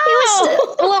 wow! He was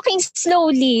walking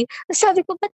slowly. Sabi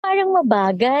ko, ba't parang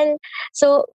mabagal?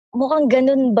 So, mukhang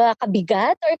ganun ba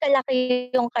kabigat or kalaki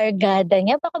yung kargada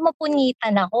niya? Baka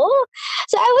mapunitan ako.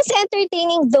 So, I was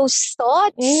entertaining those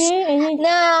thoughts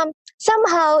na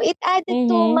somehow it added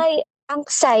to my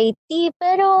anxiety,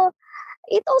 pero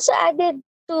it also added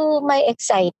to my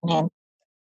excitement.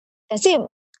 Kasi,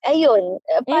 ayun,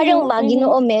 parang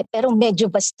Maginoo pero medyo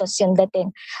bastos yung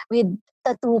dating with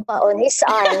tattoo pa on his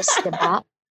arms, diba?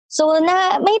 So,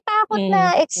 may takot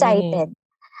na excited.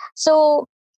 So,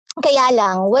 kaya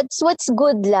lang, what's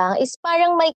good lang is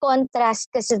parang may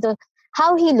contrast kasi to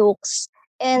how he looks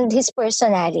and his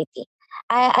personality.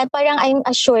 Parang I'm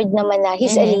assured naman na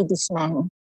he's a ladies man.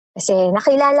 Kasi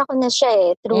nakilala ko na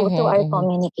siya through our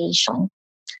communication.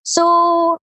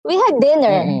 So, we had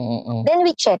dinner. Then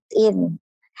we checked in.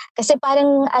 Kasi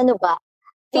parang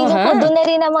feeling ko doon na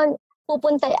rin naman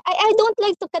pupunta. I don't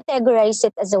like to categorize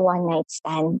it as a one-night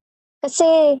stand.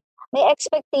 Kasi may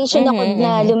expectation ako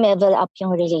na lumevel up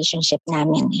yung relationship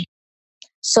namin.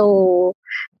 So,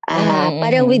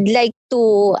 parang we'd like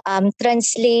to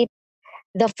translate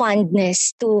the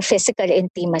fondness to physical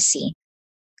intimacy.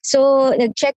 So,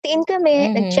 nag-check-in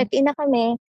na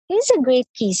kami. He's a great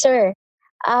kisser.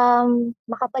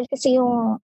 Makapal kasi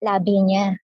yung labi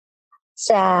niya.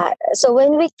 So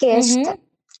when we kissed,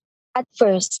 at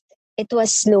first, it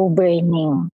was slow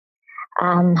burning.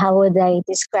 How would I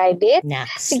describe it?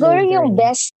 Siguro yung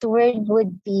best word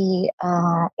would be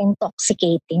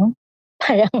intoxicating.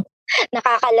 Parang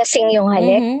nakakalasing yung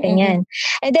halik. Ganyan.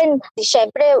 And then,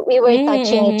 syempre, we were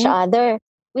touching each other.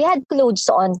 We had clothes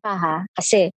on pa ha.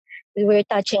 Kasi we were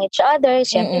touching each other.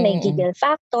 Syempre, may giggle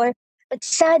factor. But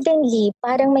suddenly,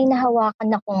 parang may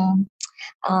nahawakan akong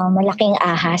malaking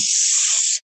ahas.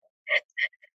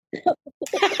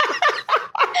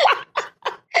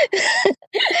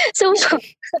 so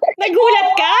Nagulat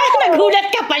ka? Nagulat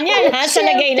ka pa niyan, ha? Sa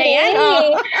lagay na yan?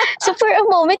 So for a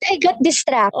moment, I got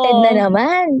distracted na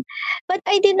naman. But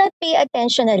I did not pay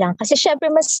attention na lang. Kasi syempre,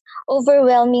 mas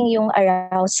overwhelming yung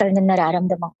arousal na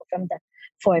nararamdaman ko from the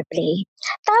foreplay.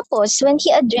 Tapos, when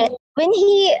he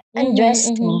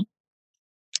undressed me,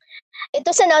 it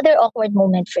was another awkward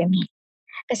moment for me.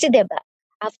 Kasi diba,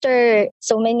 after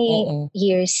so many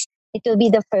years, it will be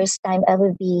the first time I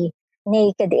will be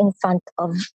naked in front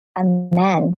of a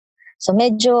man. So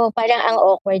medyo parang ang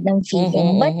awkward ng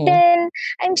feeling. But then,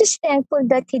 I'm just thankful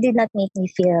that he did not make me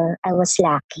feel I was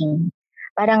lacking.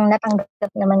 Parang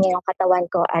natanggap naman niya yung katawan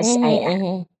ko as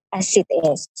as it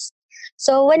is.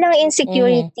 So walang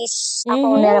insecurities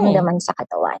akong naramdaman sa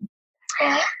katawan.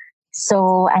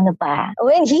 So ano ba?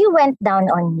 When he went down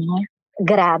on me,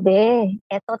 grabe.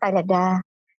 Eto talaga.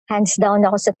 Hands down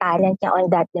ako sa talent niya on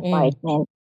that department.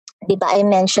 Diba I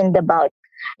mentioned about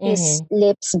his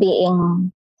lips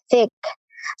being thick.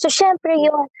 So syempre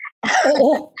yung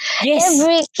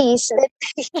every kiss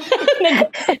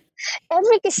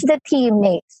that he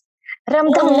makes,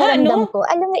 ramdam ko.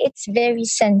 Alam mo, it's very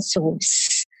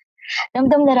sensuous.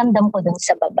 Ramdam na ramdam ko dun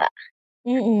sa baba.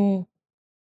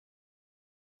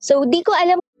 So di ko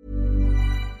alam.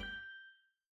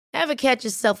 Ever catch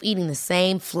yourself eating the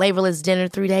same flavorless dinner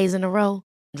 3 days in a row?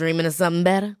 Dreaming of something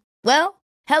better? Well,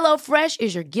 HelloFresh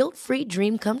is your guilt-free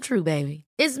dream come true, baby.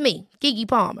 It's me, Keke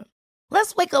Palmer.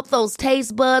 Let's wake up those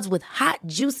taste buds with hot,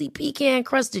 juicy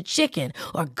pecan-crusted chicken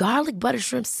or garlic butter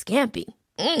shrimp scampi.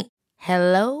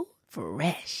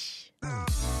 HelloFresh.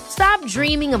 Stop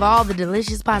dreaming of all the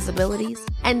delicious possibilities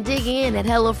and dig in at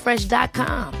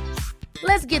HelloFresh.com.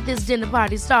 Let's get this dinner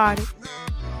party started.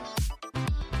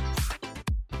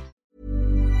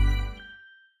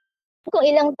 Kung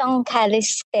ilang tang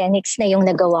calisthenics na yung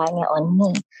nagawa niya on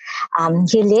me.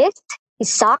 He licked, he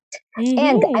sucked,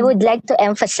 and I would like to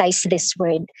emphasize this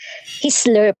word. He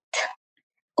slurped.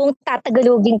 Kung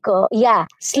tatagalogin ko,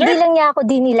 hindi lang niya ako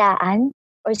dinilaan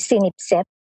or sinipsip.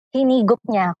 Hinigop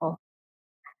niya ako.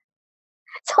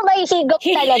 So may higop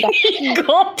talaga.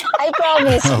 Higop? I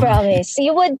promise.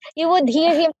 You would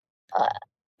hear him.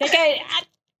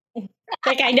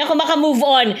 Teka, hindi ako makamove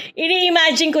on.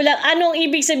 Ini-imagine ko lang anong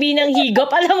ibig sabihin ng higop.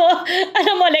 Alam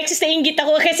mo, Alexis, nainggit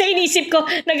ako kasi inisip ko,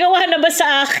 nagawa na ba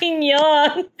sa akin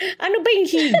yon? Ano ba yung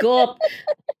higop?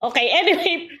 Okay,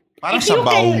 anyway, parang if you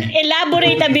sabaw. can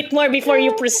elaborate a bit more before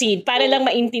you proceed, para lang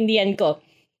maintindihan ko.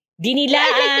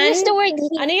 Dinilaan. Use the word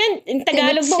ano yun? In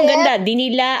Tagalog mo, ganda.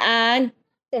 Dinilaan.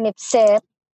 Sinipsip.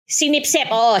 Sinipsip,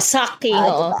 sucking.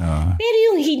 Pero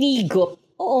yung hinigop,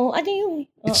 ano yung...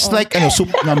 It's like soup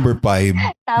number 5.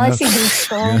 Tawa si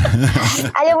Dusko.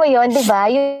 Alam mo yon, di ba?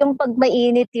 Yung pag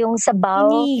mainit yung sabaw.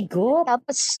 Hinigop.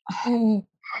 Tapos,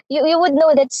 you would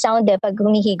know that sound pag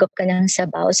humihigop ka ng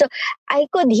sabaw. So, I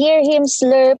could hear him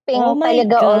slurping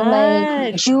talaga all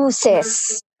my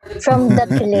juices from the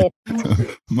clit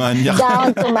Manyak.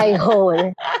 down to my hole.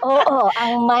 Oo,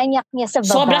 ang manyak niya sa baba.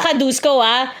 Sobra ka, Dusko,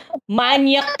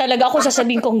 Manyak talaga ako,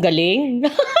 sasabihin kong galing.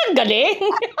 Galing.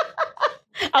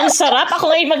 Ang sarap. Ako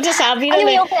ngayon magsasabi na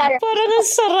parang ang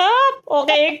sarap.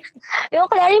 Okay. Yung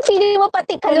Clary, feeling mo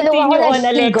pati kaluluwa ko na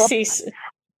Alexis.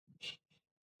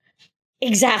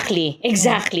 Exactly.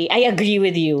 I agree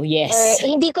with you. Yes.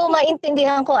 Hindi ko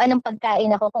maintindihan kung anong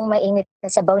pagkain ako, kung mainit na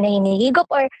sabaw na hinihigop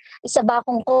or isa ba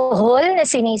akong kuhol na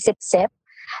sinisip-sip.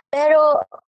 Pero,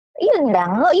 yun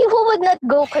lang. Who would not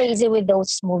go crazy with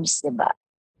those moves, diba?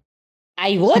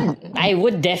 I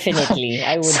would definitely.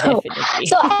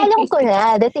 So alam ko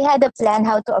na that he had a plan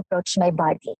how to approach my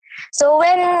body. So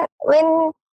when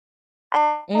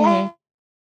I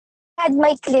had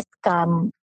my clit come,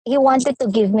 he wanted to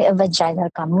give me a vaginal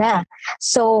come na.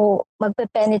 So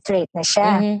magpe-penetrate na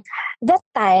siya. That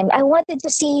time, I wanted to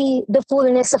see the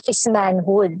fullness of his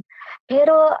manhood.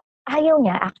 Pero ayaw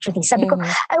niya actually. Sabi ko,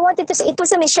 I wanted to see, it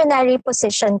was a missionary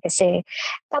position kasi.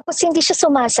 Tapos hindi siya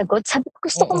sumasagot. Sabi ko,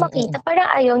 gusto ko makita. Parang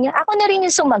ayaw niya. Ako na rin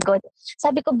yung sumagot.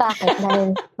 Sabi ko, bakit?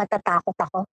 Dahil matatakot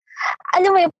ako.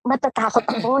 alam mo, matatakot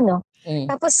ako, no?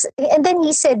 Tapos, and then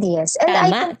he said yes. And I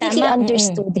completely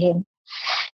understood him.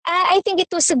 I think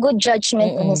it was a good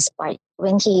judgment on his part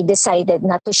when he decided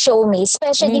not to show me,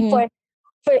 especially for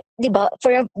diba,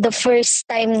 for the first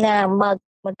time na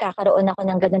magkakaroon ako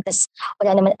ng ganun. Tas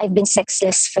wala naman, I've been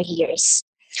sexless for years.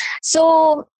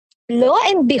 So, lo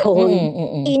and behold,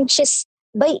 inches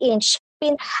by inch,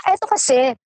 eto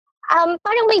kasi,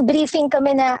 parang may briefing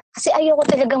kami na, kasi ayoko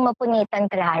talagang mapunitan,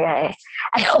 Clara eh.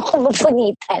 Ayoko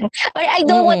mapunitan. Or I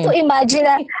don't want to imagine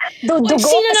na dudugo.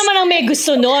 Sino naman ang may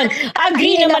gusto nun?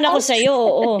 Agree naman ako sa'yo.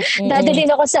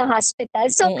 Dadalhin ako sa hospital.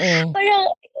 So,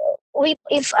 parang,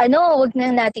 if wag na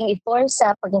nating i-force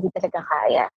pag hindi talaga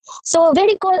kaya. So,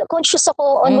 very conscious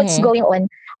ako on what's going on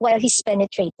while he's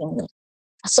penetrating me.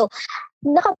 So,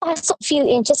 nakapasok few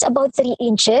inches, about 3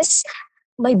 inches,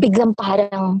 may biglang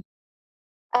parang,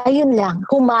 ayun lang,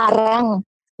 humarang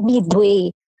midway.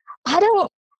 Parang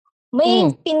may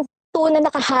pinto na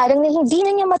nakaharang na hindi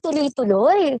na niya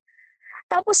matuloy-tuloy.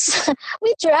 Tapos,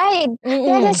 we tried.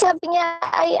 Kaya sabi niya,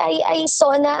 I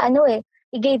saw na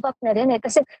he gave up na rin eh.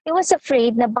 Kasi he was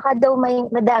afraid na baka daw may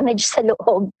na-damage sa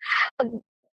loob. Pag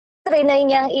trinay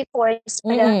niyang i-force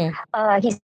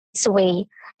his way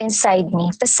inside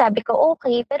me. Tapos sabi ko,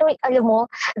 okay. Pero alam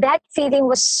mo, that feeling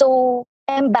was so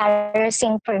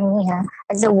embarrassing for me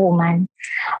as a woman.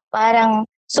 Parang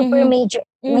super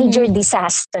major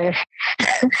disaster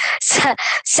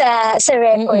sa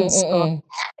records ko.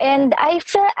 And I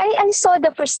saw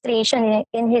the frustration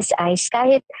in his eyes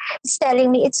kahit he's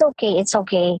telling me it's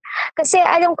okay. Kasi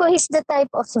alam ko he's the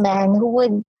type of man who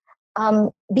would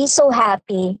be so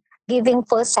happy giving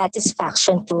full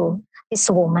satisfaction to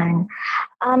his woman.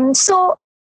 So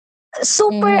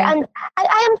super, and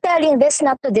I am telling this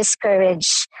not to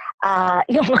discourage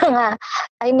yung mga,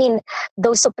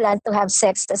 those who plan to have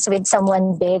sex with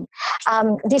someone big.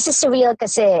 This is real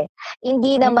kasi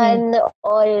hindi naman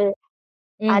all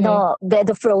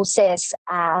bed of roses.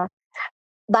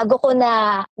 Bago ko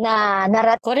na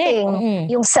narating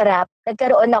yung sarap,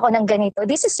 nagkaroon ako ng ganito.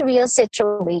 This is real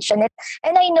situation.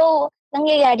 And I know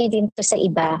nangyayari din to sa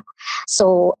iba.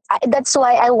 So, that's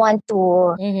why I want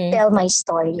to tell my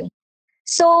story.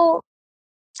 So,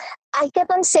 I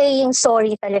kept on saying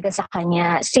sorry talaga sa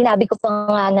kanya. Sinabi ko pa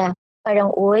nga na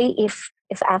parang, uy, if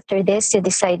after this you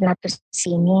decide not to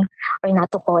see me or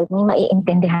not to call me,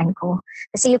 maiintindihan ko.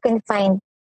 Kasi you can find,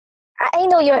 I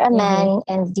know you're a man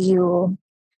and you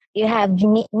have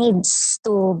needs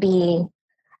to be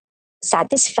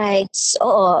satisfied.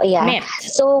 Oo, yeah. Met.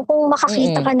 So, kung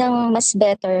makakita ka ng mas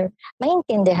better,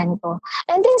 maintindihan ko.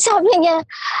 And then sabi niya,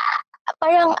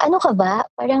 parang ka ba?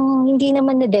 Parang hindi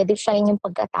naman na-define yung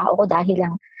pagkatao ko dahil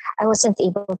lang I wasn't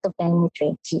able to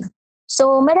penetrate you.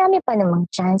 So, marami pa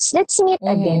namang chance. Let's meet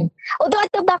again. Although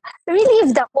at the back,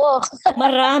 relieved ako.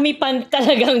 Marami pa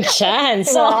talagang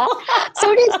chance. Diba? So,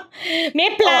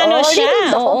 may plano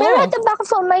siya. Pero at the back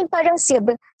of my mind, parang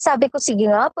sabi ko, sige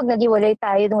nga, pag nag-iwalay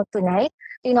tayo tonight,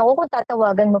 tingnan ko kung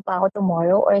tatawagan mo pa ako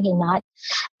tomorrow or not.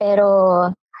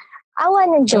 Pero, awa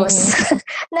ng Diyos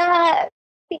na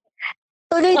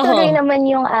tuloy-tuloy naman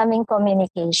yung aming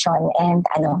communication and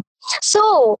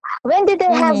So, when did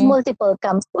I have multiple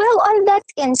cams? Well, on that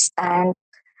instant,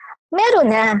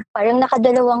 meron na. Parang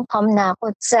nakadalawang cam na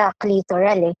ako sa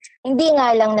clitoral eh. Hindi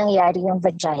nga lang nangyari yung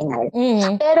vaginal.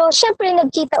 Pero syempre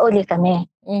nagkita uli kami.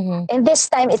 And this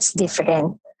time it's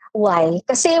different. Why?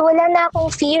 Kasi wala na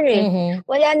akong fear eh.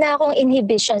 Wala na akong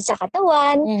inhibition sa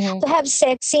katawan. To have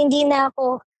sex, hindi na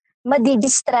ako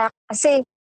madidistract kasi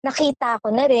nakita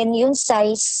ko na rin yung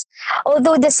size.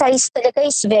 Although the size talaga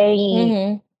is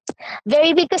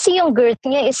very big kasi yung girth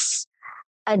niya is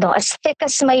as thick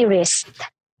as my wrist.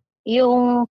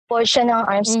 Yung portion ng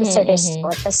arms ko sa wrist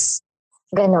ko. Tas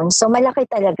ganun. So malaki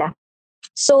talaga.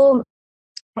 So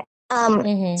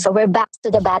so we're back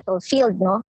to the battlefield,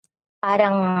 no?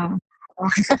 Parang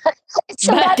it's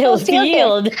a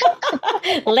battlefield.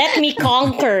 Let me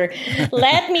conquer.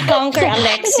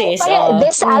 Alexis.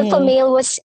 This alpha male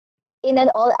was in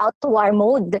an all-out war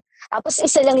mode. Tapos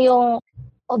isa lang yung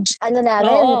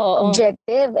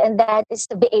objective, and that is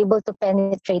to be able to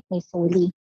penetrate me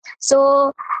fully. So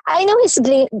I know his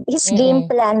game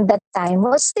plan that time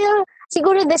was still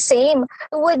siguro the same.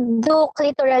 He would do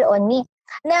clitoral on me.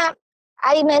 Na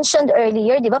I mentioned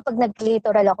earlier, di ba, pag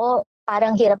nag-clitoral ako,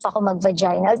 parang hirap ako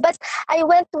mag-vaginal. But I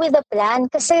went with a plan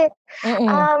kasi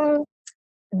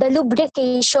the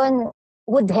lubrication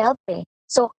would help eh.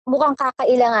 So, mukhang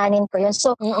kakailanganin ko yun.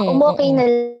 So, umokay na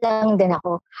lang din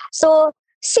ako. So,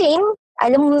 same,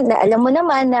 alam mo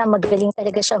naman na magaling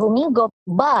talaga siya humigop,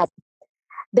 but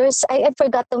I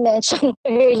forgot to mention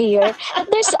earlier, that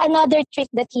there's another trick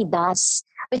that he does,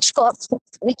 totoo,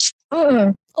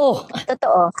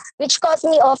 which caught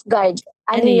me off guard.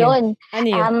 Ano yun?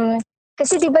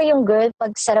 Kasi di ba yung girl,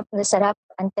 pag sarap na sarap,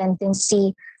 ang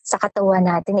tendency sa katawan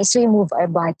natin is we move our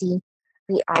body.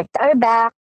 We arch our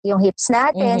back, yung hips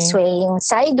natin, swaying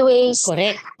sideways.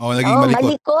 Correct. Naging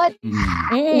malikot.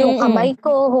 Yung kamay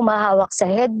ko, humahawak sa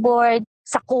headboard,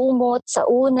 sa kumot, sa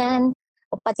unan,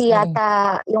 o pati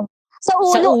yata yung sa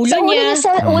ulo niya.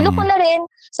 Sa ulo ko na rin.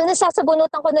 So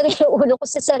nasasabunutan ko na rin yung ulo ko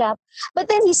sa sarap. But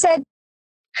then he said,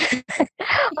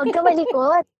 Huwag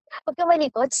ka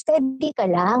malikot, steady ka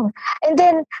lang. And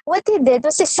then, what he did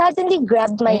was he suddenly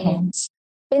grabbed my hands.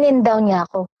 Pinin down niya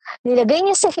ako. Nilagay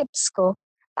niya sa hips ko.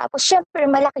 Tapos, syempre,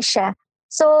 malaki siya.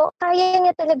 So, kaya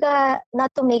niya talaga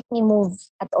not to make me move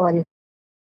at all.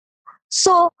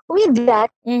 So, with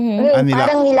that,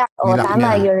 parang nilak. Tama,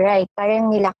 niya. You're right.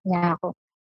 Parang nilak niya ako.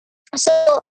 So,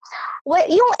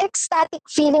 yung ecstatic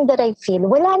feeling that I feel,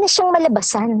 wala na siyang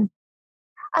malabasan.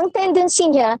 Ang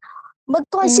tendency niya,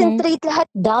 mag-concentrate lahat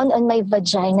down on my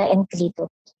vagina and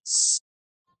clitoris.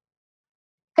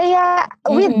 Kaya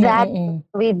with that,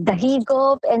 with the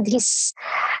higop and his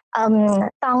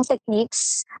tongue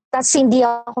techniques, tas hindi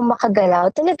ako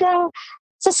makagalaw, talagang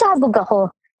sasabog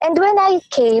ako. And when I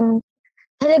came,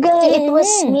 talagang it was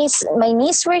my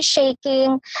knees were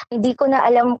shaking, hindi ko na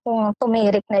alam kung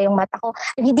tumirik na yung mata ko,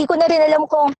 hindi ko na rin alam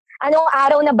kung anong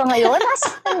araw na ba ngayon?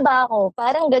 Nasaan ba ako?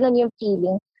 Parang ganun yung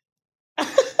feeling.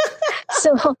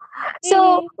 So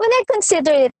when I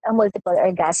consider it a multiple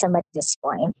orgasm at this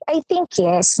point, I think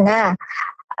yes na.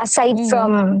 Aside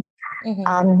from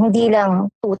hindi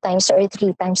lang 2 times or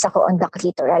 3 times ako on the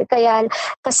clitoral.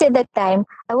 Kasi that time,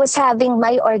 I was having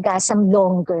my orgasm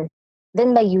longer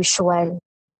than my usual.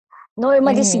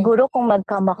 Normally siguro kung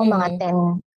mag-come ako mga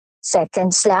 10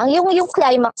 seconds lang. Yung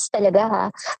climax talaga ha.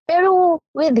 Pero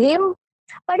with him,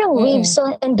 parang waves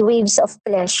and waves of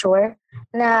pleasure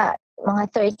na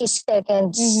mga 30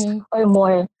 seconds or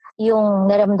more yung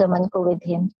naramdaman ko with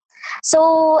him.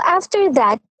 So after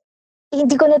that,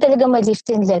 hindi ko na talaga ma-lift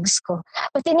yung legs ko.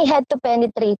 But then he had to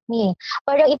penetrate me.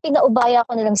 Parang ipinaubaya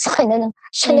ko na lang sa kanya.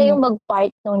 Siya na yung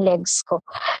mag-part ng legs ko.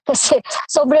 Kasi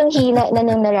sobrang hina na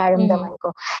nang nararamdaman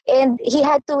ko. And he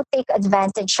had to take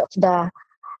advantage of the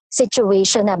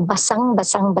situation na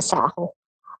basang-basa ako.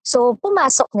 So,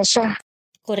 pumasok na siya.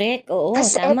 Correct, oo,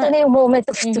 Tapos tama. eto na yung moment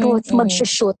of truth.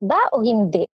 Mag-shoot ba o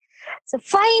hindi? So,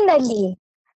 finally,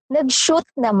 nag-shoot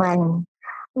naman.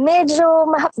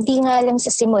 Medyo mahapdi nga lang sa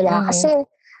simula. Kasi,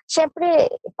 syempre,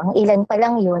 pang ilan pa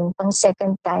lang yun, pang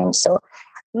second time. So,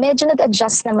 medyo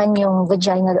nag-adjust naman yung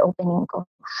vaginal opening ko.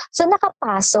 So,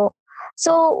 nakapasok.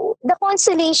 So, the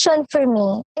consolation for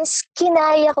me is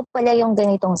kinaya ko pala yung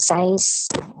ganitong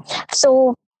size.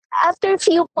 So, after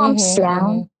few pumps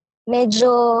lang,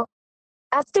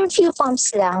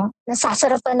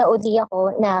 nasasarapan na uli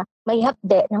ako na may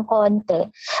hapde ng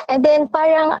konti. And then,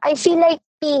 parang, I feel like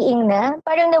peeing na.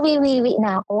 Parang nawiwiwi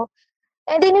na ako.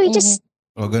 And then, we just...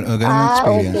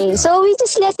 okay. So, we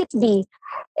just let it be.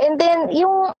 And then,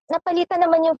 yung napalitan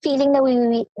naman yung feeling na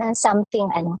nawiwiwi na something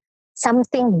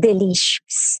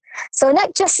delicious. So,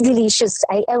 not just delicious,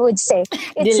 I would say.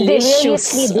 It's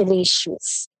deliriously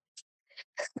delicious.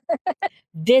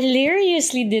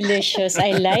 Deliriously delicious.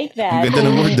 I like that. Ang ganda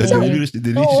ng word, deliriously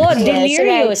delicious. Oo,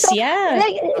 delirious, So, yeah.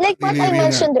 Like what I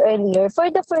mentioned earlier,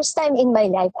 for the first time in my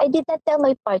life, I did not tell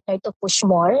my partner to push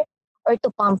more or to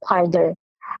pump harder.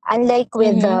 Unlike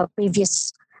with the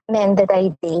previous men that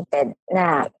I dated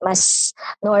na mas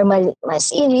normal,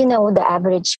 mas, the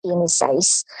average penis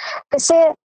size. Kasi,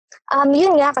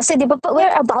 yun nga, kasi di ba,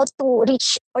 we're about to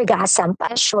reach orgasm,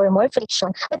 pa sure, more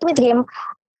friction. But with him,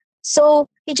 so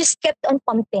he just kept on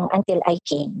pumping until I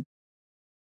came.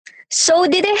 So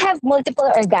did I have multiple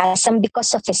orgasm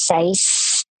because of his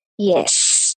size?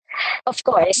 Yes. Of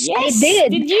course, Yes. I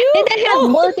did. Did you? Did I have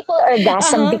multiple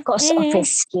orgasm because of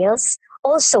his skills?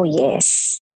 Also,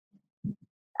 yes.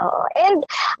 And,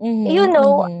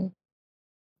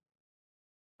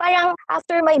 parang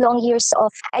after my long years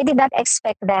off, I did not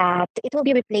expect that it will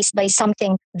be replaced by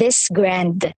something this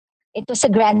grand. It was a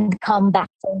grand comeback.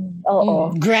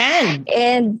 Grand.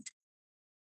 And,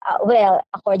 well,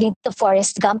 according to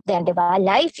Forrest Gump then, diba?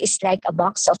 Life is like a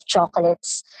box of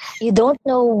chocolates. You don't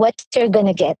know what you're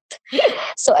gonna get.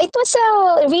 So it was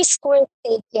a risk worth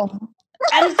taking.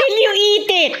 Until you eat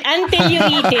it.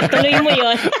 Tuloy mo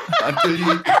yun.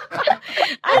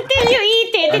 Until you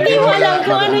eat it. Hindi mo alam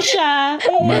kung ano siya.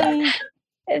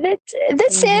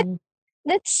 That's it.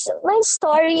 That's my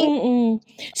story.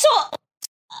 So,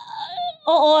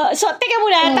 Oo. So, teka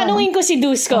muna, tanungin ko si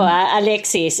Dusko,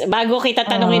 Alexis, bago kita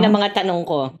tanungin ang mga tanong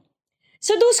ko.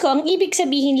 So, Dusko, ang ibig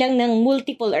sabihin lang ng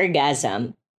multiple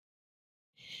orgasm,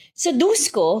 sa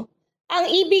Dusko, ang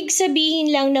ibig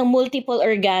sabihin lang ng multiple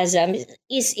orgasm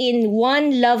is in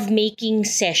one lovemaking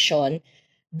session,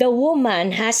 the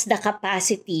woman has the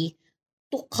capacity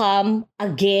to come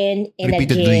again and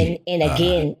Repeatedly. again and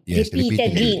again. Yes,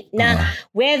 repeatedly. Na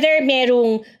whether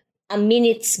merong a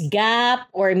minute's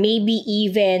gap or maybe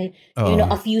even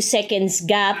a few seconds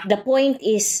gap, the point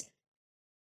is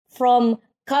from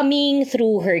coming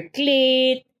through her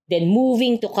clit, then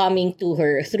moving to coming to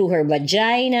her through her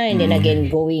vagina, and then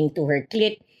again going to her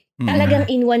clit.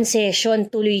 Talagang in one session,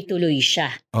 tuloy-tuloy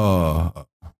siya.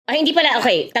 Hindi pala,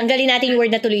 okay, tanggalin natin yung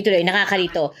word na tuloy-tuloy,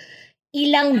 nakakalito.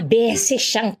 Ilang beses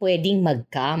siyang pwedeng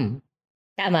mag-come.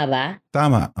 Tama ba?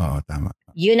 Tama. Tama.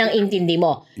 Yun ang intindi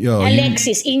mo.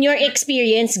 Alexis, in your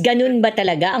experience, ganun ba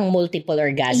talaga ang multiple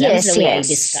orgasms the way I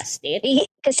discussed it?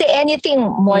 Kasi anything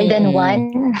more than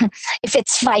one, if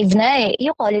it's 5 na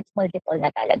you call it multiple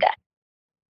na talaga.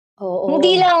 Oo.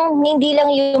 Hindi lang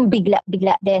yung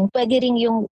bigla-bigla din. Pwede rin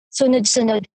yung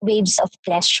sunod-sunod waves of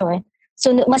pleasure.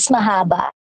 Mas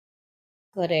mahaba.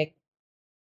 Correct.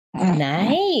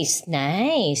 Nice.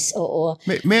 Oo.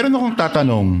 Meron akong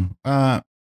tatanong.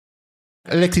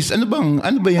 Alexis, ano ba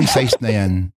yung size na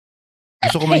yan?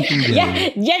 Gusto ko maintindihan.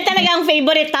 Yan talaga ang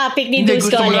favorite topic ni Dusko, Alexis.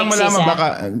 Gusto ko lang malaman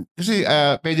baka, kasi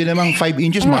pwede namang 5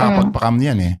 inches makapagpakam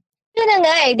yan eh. Yun na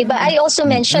nga di ba? I also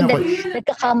mentioned that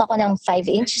nagkakam ako ng 5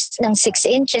 inches, ng 6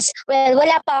 inches. Well,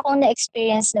 wala pa akong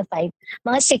na-experience na 5.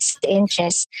 Mga 6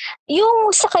 inches. Yung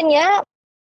sa kanya,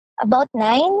 about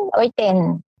 9 or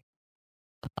 10.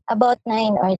 About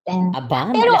 9 or 10.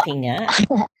 Aba, pero, malaki nga.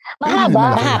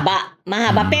 Mahaba.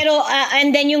 Pero,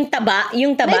 and then yung taba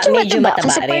medyo mataba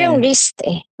kasi rin. Kasi parang wrist.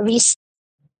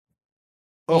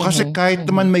 Kasi kahit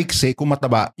naman maiksi, kung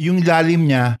mataba, yung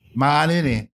lalim niya, maano yun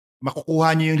eh,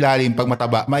 makukuha niyo yung lalim pag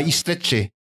mataba. May stretch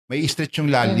eh. May stretch yung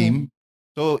lalim.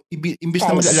 So, imbis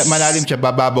na malalim siya,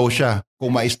 bababaw siya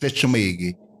kung ma-stretch yung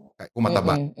maigi. Kung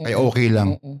mataba. Kaya okay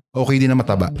lang. Okay din na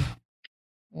mataba.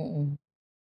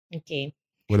 Okay.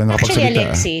 Wala nakapagsalita.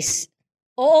 Actually, Alexis,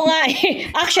 oo nga.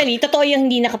 Actually, totoo yung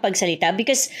hindi nakapagsalita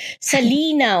because sa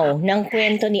linaw ng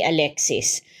kwento ni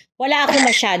Alexis, wala akong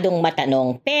masyadong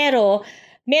matanong. Pero,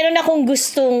 meron akong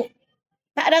gustong,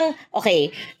 parang, okay,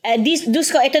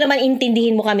 Dusko, ito naman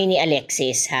intindihin mo kami ni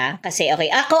Alexis, ha? Kasi, okay,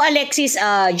 ako, Alexis,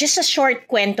 just a short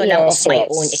kwento lang of my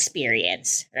own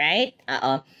experience. Right?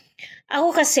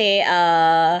 Ako kasi,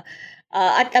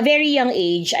 at a very young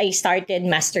age, I started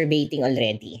masturbating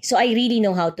already. So I really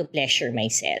know how to pleasure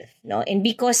myself, no? And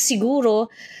because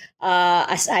siguro,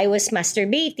 as I was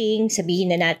masturbating,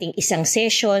 sabihin na nating isang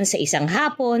session sa isang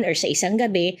hapon or sa isang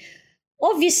gabi,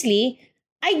 obviously,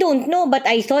 I don't know, but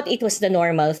I thought it was the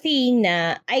normal thing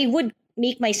na I would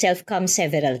make myself come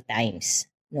several times,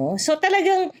 no? So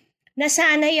talagang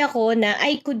nasanay ako na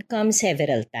I could come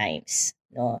several times,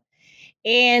 no?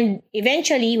 And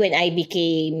eventually, when I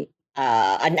became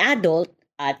an adult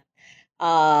at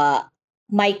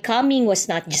my coming was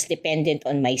not just dependent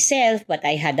on myself, but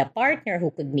I had a partner who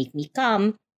could make me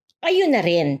come, ayun na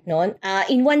rin, no?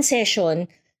 In one session,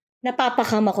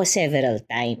 napapakam ako several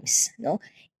times, no?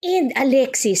 And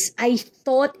Alexis, I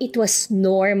thought it was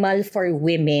normal for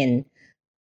women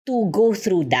to go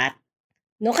through that.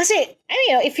 No, kasi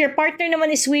if your partner naman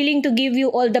is willing to give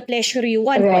you all the pleasure you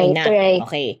want, why not? Right.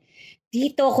 Okay.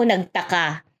 Dito ako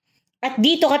nagtaka. At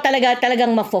dito ka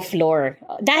talagang mafo-floor.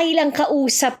 Dahil lang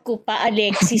kausap ko pa,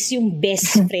 Alexis, yung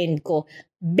best friend ko.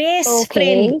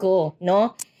 Friend ko,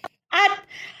 no? At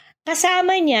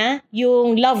kasama niya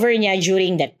yung lover niya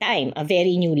during that time. A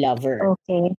very new lover.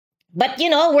 Okay. But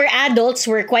we're adults.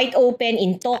 We're quite open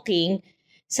in talking.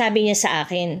 Sabi niya sa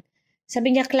akin.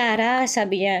 Sabi niya, Clara,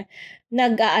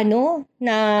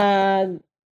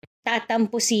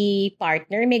 nagtatampo si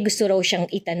partner. May gusto raw siyang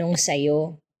itanong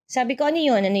sa'yo. Sabi ko, ano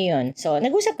yun? So,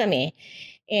 nag-usap kami.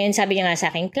 And sabi niya nga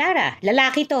sa akin, Clara,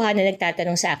 lalaki to na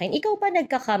nagtatanong sa akin, ikaw pa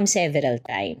nagka-come several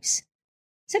times?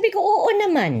 Sabi ko, oo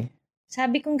naman.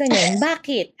 Sabi kong ganyan,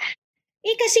 bakit?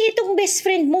 Kasi itong best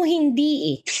friend mo,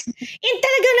 hindi eh. And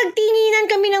talagang nagtinginan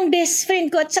kami ng best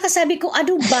friend ko. At saka sabi ko,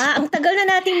 ano ba? Ang tagal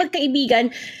na nating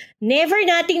magkaibigan. Never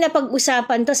nating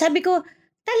napag-usapan to. Sabi ko,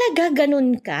 talaga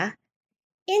ganun ka?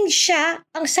 And siya,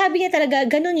 ang sabi niya talaga,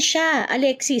 ganun siya,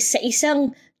 Alexis, sa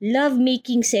isang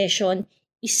love-making session,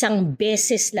 isang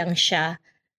beses lang siya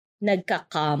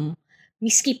nagka-come.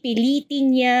 Miski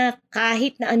pilitin niya,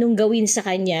 kahit na anong gawin sa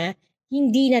kanya,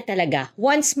 hindi na talaga.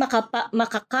 Once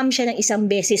makakam siya ng isang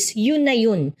beses, yun na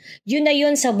yun. Yun na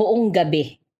yun sa buong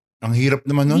gabi. Ang hirap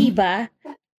naman nun. Diba?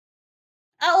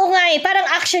 Oo nga eh. Parang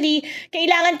actually,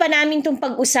 kailangan pa namin itong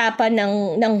pag-usapan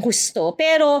ng husto.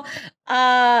 Pero,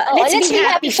 let's be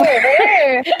happy for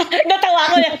her. Natawa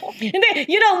ko na. Hindi,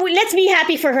 let's be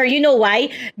happy for her. You know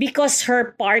why? Because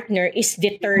her partner is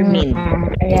determined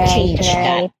to change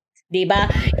that.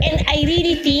 Diba? And I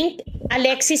really think,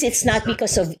 Alexis, it's not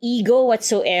because of ego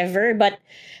whatsoever, but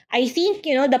I think,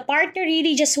 the partner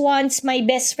really just wants my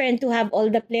best friend to have all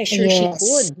the pleasure she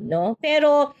could, no?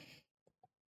 Pero,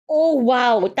 oh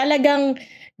wow, talagang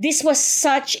this was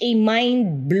such a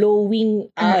mind-blowing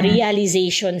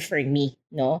realization for me,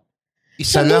 no?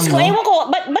 Isa lang, no? Ewan ko,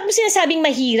 ba't mo sinasabing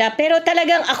mahirap? Pero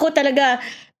talagang ako talaga,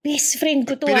 best friend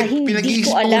ko to hindi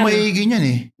ko alam. Pinag-iisip ko maigi niyan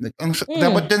eh.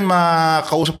 Dapat din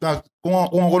makausap na, kung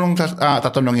ako nung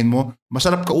tatanungin mo,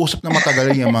 masarap kausap na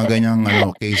matagal yung mga ganyang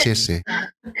cases eh.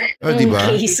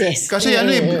 Diba? Cases. Kasi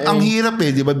ang hirap eh,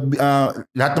 diba?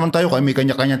 Lahat naman tayo, may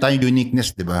kanya-kanya tayong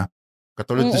uniqueness, diba?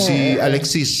 Katulad si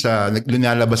Alexis,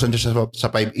 lunalabasan siya sa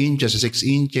 5 inches, sa 6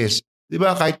 inches.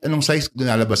 Diba? Kahit anong size,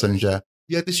 lunalabasan siya.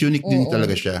 Yet is unique din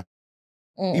talaga siya.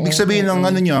 Ibig sabihin ng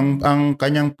niyo, ang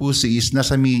kanyang pussy is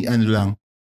nasa medium,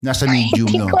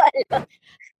 no?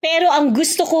 Pero ang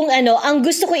gusto kong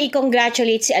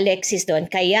i-congratulate si Alexis doon,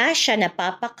 kaya siya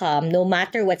napapakam no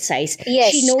matter what size.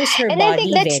 Yes. She knows her and body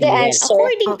very well.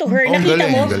 According to her, nakita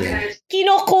mo,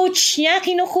 kino-coach niya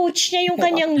yung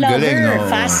kanyang lover. Galing, no?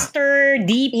 Faster,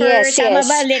 deeper. Tama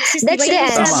ba, Alexis? That's the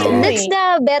answer. That's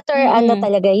the better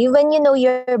talaga. When you know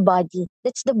your body,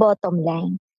 that's the bottom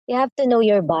line. You have to know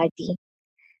your body.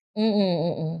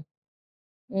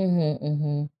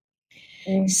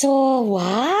 So,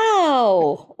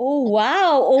 wow! Oh,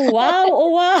 wow!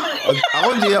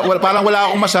 Ako, parang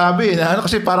wala akong masabi.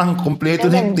 Kasi parang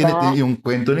kompleto yung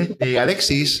kwento ni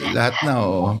Alexis. Lahat na,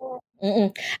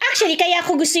 Actually, kaya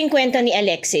ako gusto yung kwento ni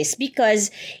Alexis because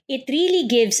it really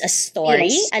gives a story.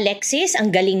 Yes. Alexis,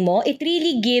 ang galing mo. It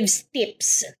really gives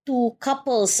tips to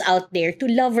couples out there, to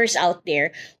lovers out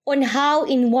there, on how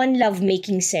in one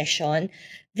lovemaking session,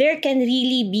 there can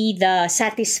really be the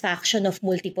satisfaction of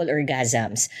multiple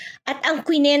orgasms. At ang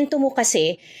kwento mo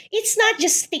kasi, it's not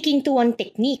just sticking to one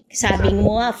technique. Sabi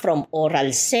mo nga, from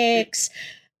oral sex,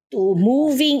 to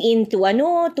moving into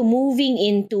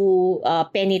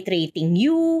penetrating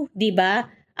you, di ba?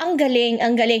 Ang galing.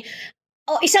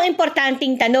 Oh, isang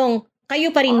importanteng tanong,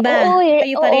 kayo pa rin ba?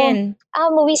 Kayo pa rin?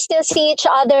 We still see each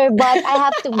other, but I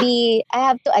have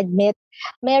to admit,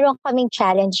 meron kaming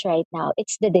challenge right now.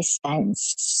 It's the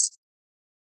distance.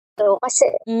 So, kasi...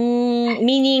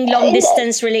 meaning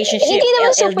long-distance relationship, hindi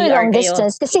naman super LDR long kayo.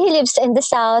 distance. Kasi he lives in the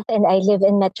South and I live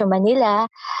in Metro Manila,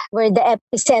 where the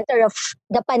epicenter of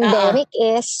the pandemic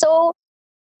is. So,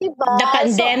 diba? The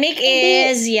pandemic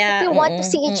is, yeah. If you want to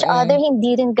see each other,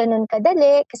 hindi rin ganun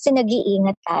kadali kasi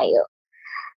nag-iingat tayo.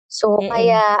 So,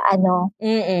 kaya,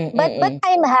 but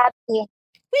I'm happy.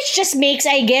 Which just makes,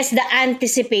 I guess, the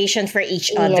anticipation for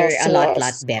each other a lot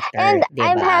better. And diba?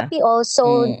 I'm happy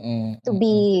also to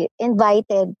be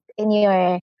invited in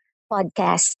your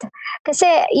podcast. Kasi,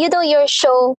 your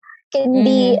show can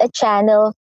be a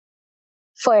channel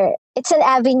it's an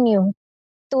avenue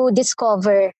to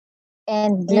discover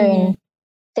and learn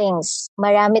things.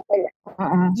 Marami talaga.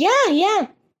 Yeah.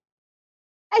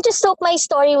 I just hope my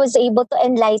story was able to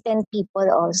enlighten people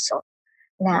also.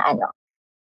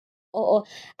 Oo.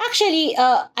 Actually,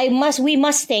 we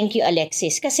must thank you,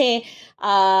 Alexis, kasi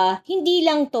hindi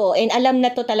lang to, and alam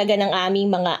na to talaga ng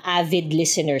aming mga avid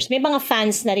listeners. May mga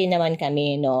fans na rin naman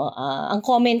kami, no? Ang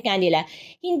comment nga nila,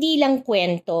 hindi lang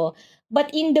kwento, but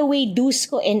in the way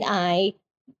Dusko and I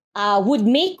would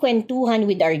make kwentuhan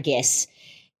with our guests.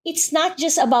 It's not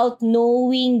just about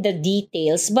knowing the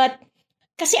details, but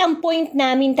kasi ang point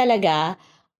namin talaga,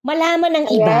 malaman ng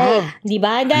iba, di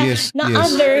ba?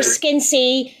 Others can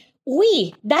say,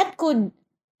 that could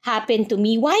happen to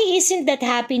me. Why isn't that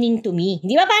happening to me?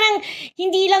 Di ba parang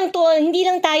hindi lang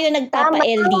tayo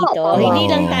nagpapa-L dito. Wow. Hindi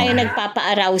lang tayo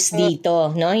nagpapa-arouse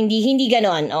dito, no? Hindi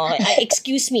ganon.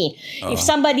 Excuse me. If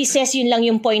somebody says yun lang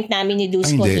yung point namin ni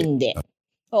Dusko, hindi.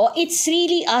 It's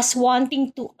really us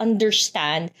wanting to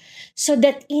understand so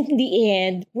that in the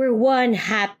end, we're one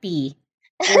happy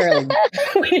world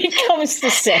when it comes to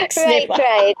sex. Right.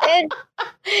 And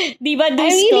diba, Dusko?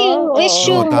 I really wish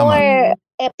you more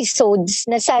episodes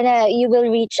na sana you will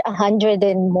reach 100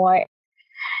 and more.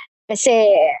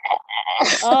 Kasi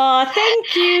thank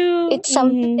you. It's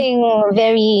something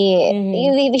very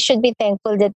we should be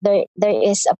thankful that there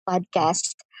is a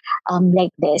podcast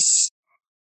like this.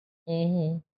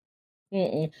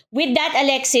 With that,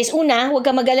 Alexis, una, huwag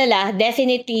ka mag-alala.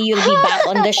 Definitely, you'll be back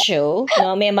on the show.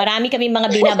 No, may marami kami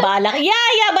mga binabalak.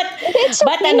 Yeah,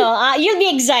 but you'll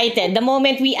be excited the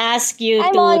moment we ask you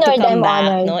to come back.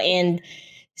 Honored. No, and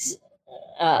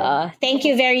thank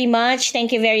you very much.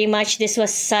 Thank you very much. This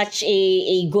was such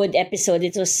a good episode.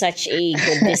 It was such a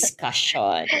good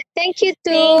discussion. Thank you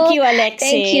too. Thank you,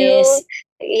 Alexis. Thank you.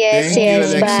 Yes, Thank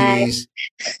you, bye. Alexis.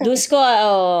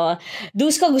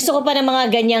 Dusko, gusto ko pa ng mga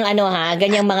ganyang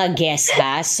ganyang mga guests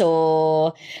ha.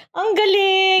 So, ang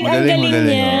galing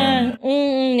niya.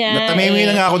 Natamimi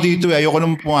na nga ako dito Ayoko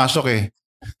nang pumasok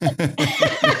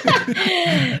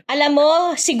Alam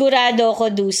mo, sigurado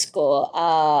ako, Dusko,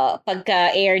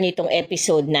 pagka-air nitong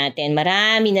episode natin,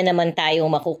 marami na naman tayong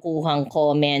makukuhang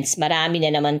comments, marami na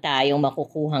naman tayong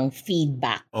makukuhang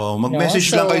feedback.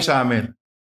 Mag-message lang kayo sa amin.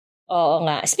 Oo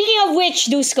nga. Speaking of which,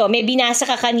 Dusko, may binasa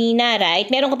ka kanina, right?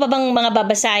 Meron ka pa bang mga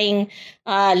babasahing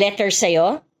letters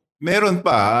sa'yo? Meron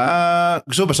pa.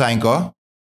 Gusto basahin ko?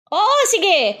 Oo,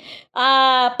 sige.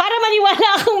 Para maniwala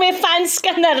akong may fans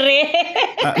ka na rin.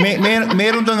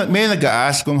 may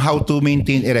nag-a-ask kung how to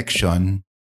maintain erection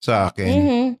sa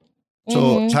akin.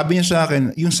 So, sabi niya sa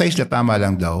akin, yung size na tama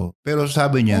lang daw. Pero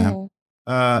sabi niya,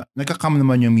 nagkakam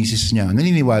naman yung misis niya.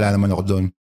 Naniniwala naman ako doon.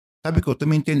 Sabi ko, to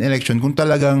maintain erection, kung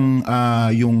talagang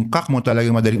yung cock mo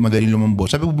talagang madali lumambot.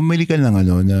 Sabi ko, bumili ka ng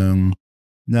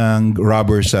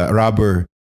rubber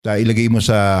ilagay mo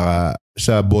sa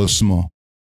balls mo.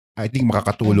 I think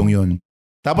makakatulong yun.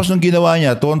 Tapos nung ginawa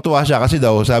niya, tuwan-tuwa siya kasi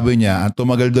daw, sabi niya,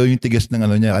 tumagal daw yung tigas ng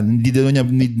niya. Hindi daw niya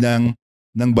need ng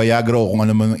Viagra o kung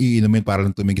ano man iinumin para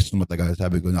lang tumigis ng matagal.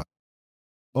 Sabi ko na,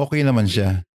 okay naman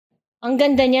siya. Ang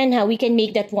ganda niyan ha. We can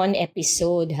make that one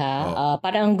episode ha.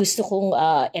 Parang gusto kong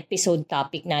episode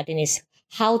topic natin is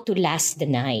how to last the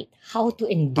night. How to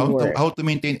endure. How to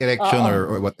maintain erection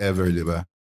or whatever, di ba?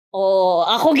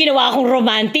 Ako ginawa akong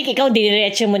romantic. Ikaw,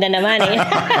 diretso mo na naman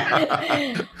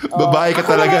Babae ka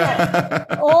talaga.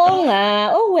 Oo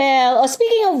nga. Oh well.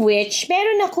 Speaking of which,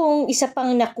 meron akong isa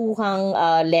pang nakuhang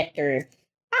letter.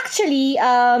 Actually,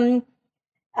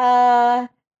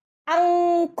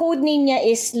 ang code name niya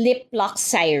is Lip Lock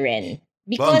Siren.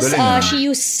 Because she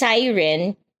used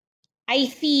siren, I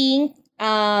think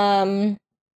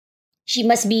she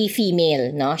must be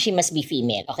female, no? She must be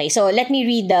female. Okay, so let me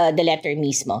read the letter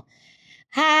mismo.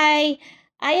 Hi,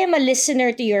 I am a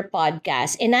listener to your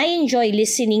podcast and I enjoy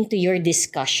listening to your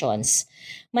discussions.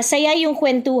 Masaya yung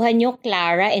kwentuhan nyo,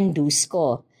 Clara and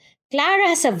Dusko.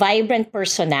 Clara has a vibrant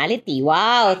personality.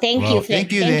 Wow, thank you.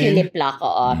 Thank you, Liplak.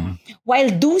 While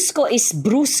Dusko is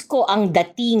brusko ang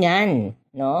datingan,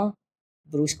 no?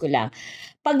 Brusko lang.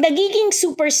 Pag nagiging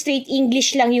super straight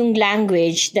English lang yung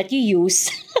language that you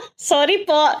use, sorry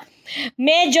po,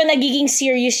 medyo nagiging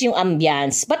serious yung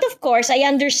ambience. But of course, I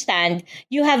understand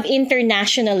you have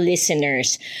international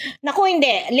listeners. Naku, hindi.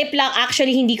 Liplak,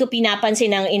 actually, hindi ko pinapansin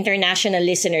ng international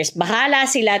listeners. Bahala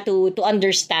sila to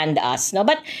understand us. No?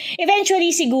 But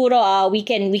eventually, siguro, we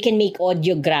can make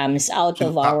audiograms out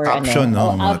of our our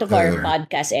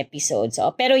podcast episodes.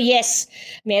 Pero yes,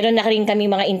 meron na rin kami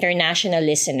mga international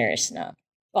listeners. No?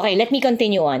 Okay, let me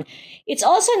continue on. It's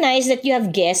also nice that you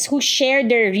have guests who share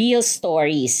their real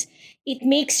stories. It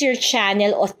makes your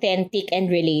channel authentic and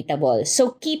relatable.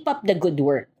 So keep up the good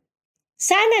work.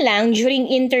 Sana lang during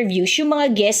interviews, yung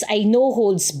mga guests ay no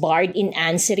holds barred in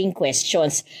answering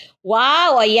questions.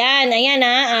 Wow, ayan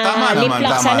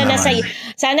Liplak,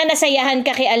 sana nasayahan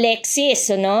ka kay Alexis,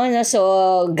 no?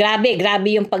 So grabe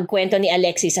yung pagkwento ni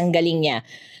Alexis, ang galing niya.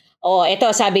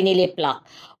 Ito sabi ni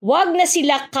Liplak. Wag na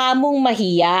sila kamong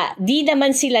mahiya. Di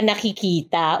naman sila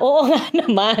nakikita. Oo nga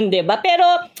naman, 'di ba? Pero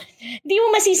di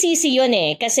mo masisisi 'yun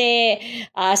kasi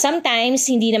sometimes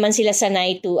hindi naman sila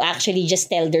sanay to actually just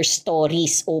tell their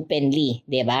stories openly,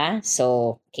 'di ba?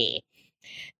 So, okay.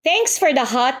 Thanks for the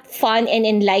hot, fun and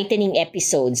enlightening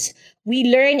episodes. We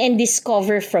learn and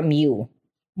discover from you.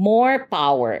 More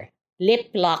power. Lip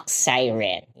Lock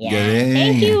Siren. Yeah. Galing.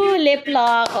 Thank you, Lip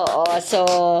Lock.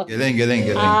 So galing.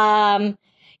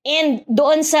 And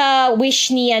doon sa wish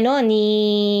ni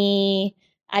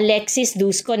Alexis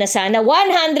Dusko na sana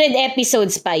 100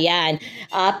 episodes pa yan.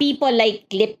 People like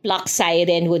Lip Lock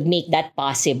Siren would make that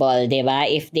possible, di ba?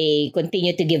 If they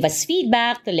continue to give us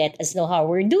feedback to let us know how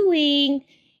we're doing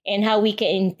and how we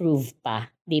can improve pa,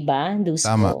 di ba,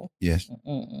 Dusko? Tama, yes.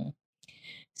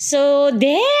 So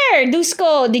there,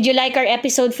 Dusko, did you like our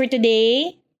episode for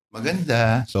today?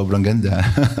 Maganda, sobrang ganda.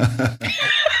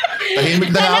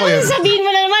 Tahimik na ako sabihin mo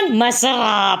na naman,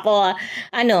 masarap.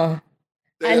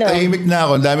 Tahimik na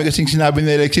ako. Ang dami kasing sinabi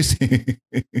ni Alexis.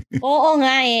 Oo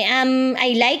nga I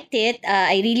liked it.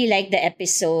 I really liked the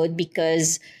episode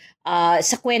because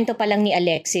sa kwento pa lang ni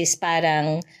Alexis,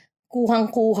 parang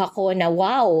kuhang-kuha ko na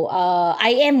wow,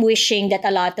 I am wishing that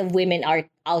a lot of women are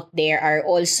out there are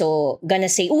also gonna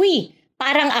say, uy,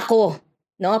 parang ako,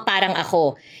 no? Parang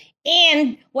ako.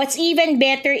 And what's even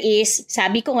better is,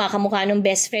 sabi ko nga, kamukha ng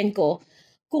best friend ko,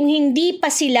 kung hindi pa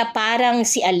sila parang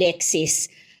si Alexis,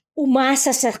 umasa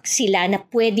sila na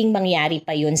pwedeng mangyari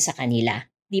pa yun sa kanila.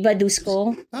 Di ba,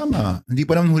 Dusko? Tama. Hindi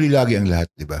pa naman huli lagi ang lahat,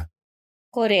 di ba?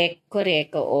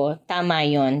 Correct. Oo. Tama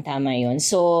yun.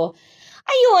 So,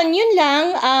 ayun, yun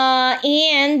lang.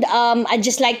 And I'd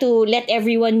just like to let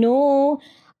everyone know,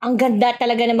 ang ganda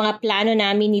talaga ng mga plano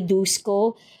namin ni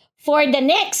Dusko. For the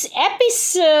next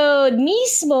episode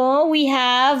mismo, we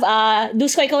have,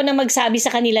 Dusko, ikaw na magsabi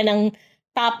sa kanila ng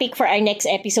topic for our next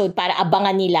episode para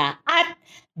abangan nila. At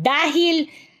dahil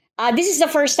this is the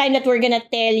first time that we're gonna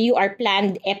tell you our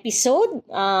planned episode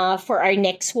for our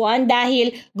next one, dahil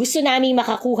gusto namin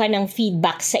makakuha ng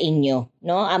feedback sa inyo.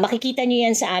 No? Makikita nyo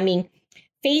yan sa aming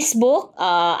Facebook,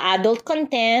 Adult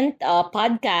Content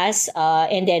Podcast,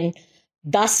 and then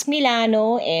Dusk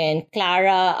Milano and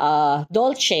Clara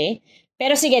Dolce.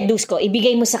 Pero sige, Dusko,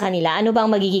 ibigay mo sa kanila. Ano bang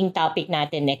magiging topic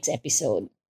natin next episode?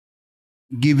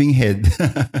 Giving head.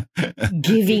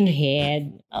 Giving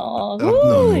head. Oh,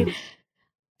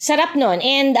 sarap nun.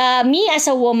 And me as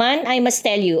a woman, I must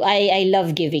tell you, I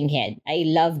love giving head.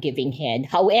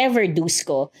 However,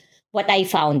 Dusko, what I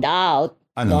found out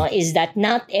is that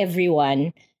not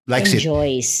everyone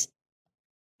enjoys.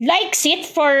 Likes it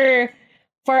for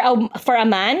a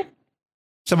man?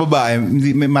 Sa babae,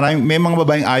 may mga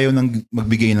babaeng ayaw nang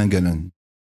magbigay ng ganun.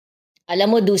 Alam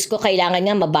mo, Dusko, kailangan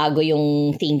nga mabago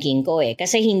yung thinking ko eh.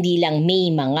 Kasi hindi lang may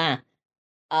mga,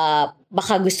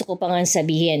 baka gusto ko pa nga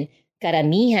sabihin,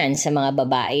 karamihan sa mga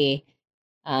babae,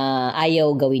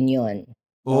 ayaw gawin yun.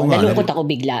 Nalungkot ako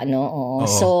bigla, no? Oo.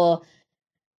 So,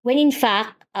 when in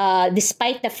fact,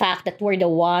 despite the fact that we're the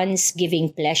ones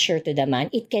giving pleasure to the man,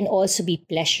 it can also be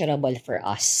pleasurable for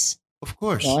us. Of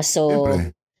course. No? So,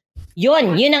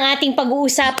 yun ang ating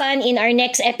pag-uusapan in our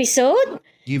next episode.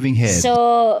 Giving head.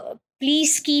 So,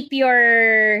 please keep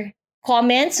your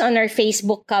comments on our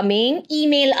Facebook coming.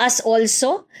 Email us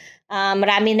also.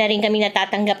 Marami na rin kami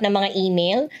natatanggap ng mga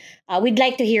email. We'd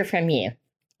like to hear from you.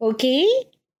 Okay?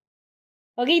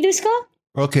 Okay, Dusko?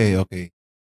 Okay.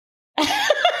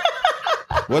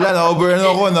 Wala na, over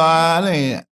ako na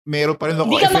meron pa rin ako.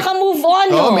 Hindi ka makamove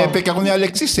on, no? May pick ako ni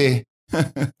Alexis eh.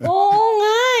 Oo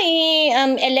nga eh.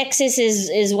 Alexis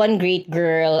is one great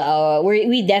girl.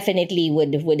 We definitely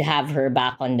would have her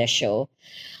back on the show.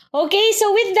 Okay, so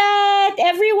with that,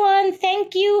 everyone,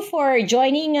 thank you for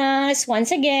joining us once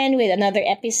again with another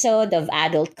episode of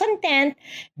Adult Content.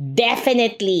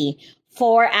 Definitely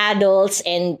for adults,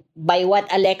 and by what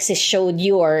Alexis showed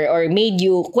you or made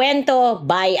you kwento,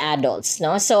 by adults,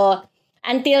 no? So,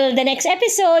 until the next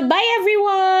episode, bye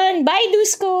everyone! Bye,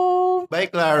 Dusko! Bye,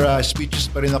 Clara!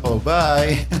 Speeches pa rin ako.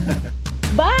 Bye!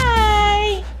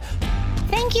 Bye!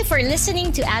 Thank you for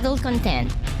listening to Adult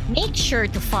Content. Make sure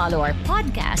to follow our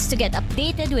podcast to get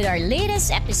updated with our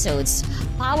latest episodes,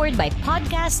 powered by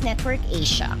Podcast Network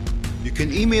Asia. You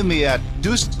can email me at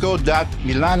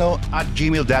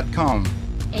dusco.milano@gmail.com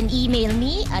and email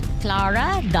me at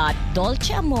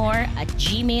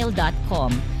clara.dolceamor@gmail.com.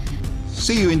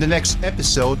 See you in the next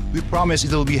episode. We promise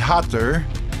it'll be hotter.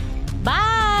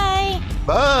 Bye!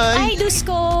 Bye! Bye,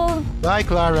 Dusko! Bye,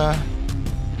 Clara!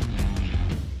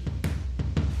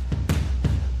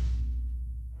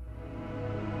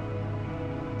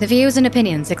 The views and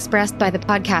opinions expressed by the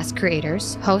podcast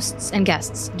creators, hosts, and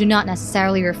guests do not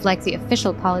necessarily reflect the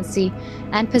official policy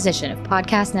and position of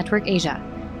Podcast Network Asia,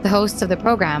 the hosts of the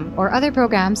program, or other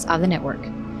programs of the network.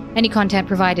 Any content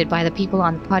provided by the people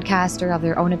on the podcast are of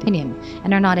their own opinion and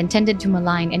are not intended to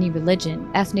malign any religion,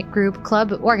 ethnic group,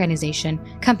 club, organization,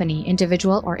 company,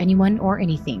 individual, or anyone or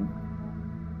anything.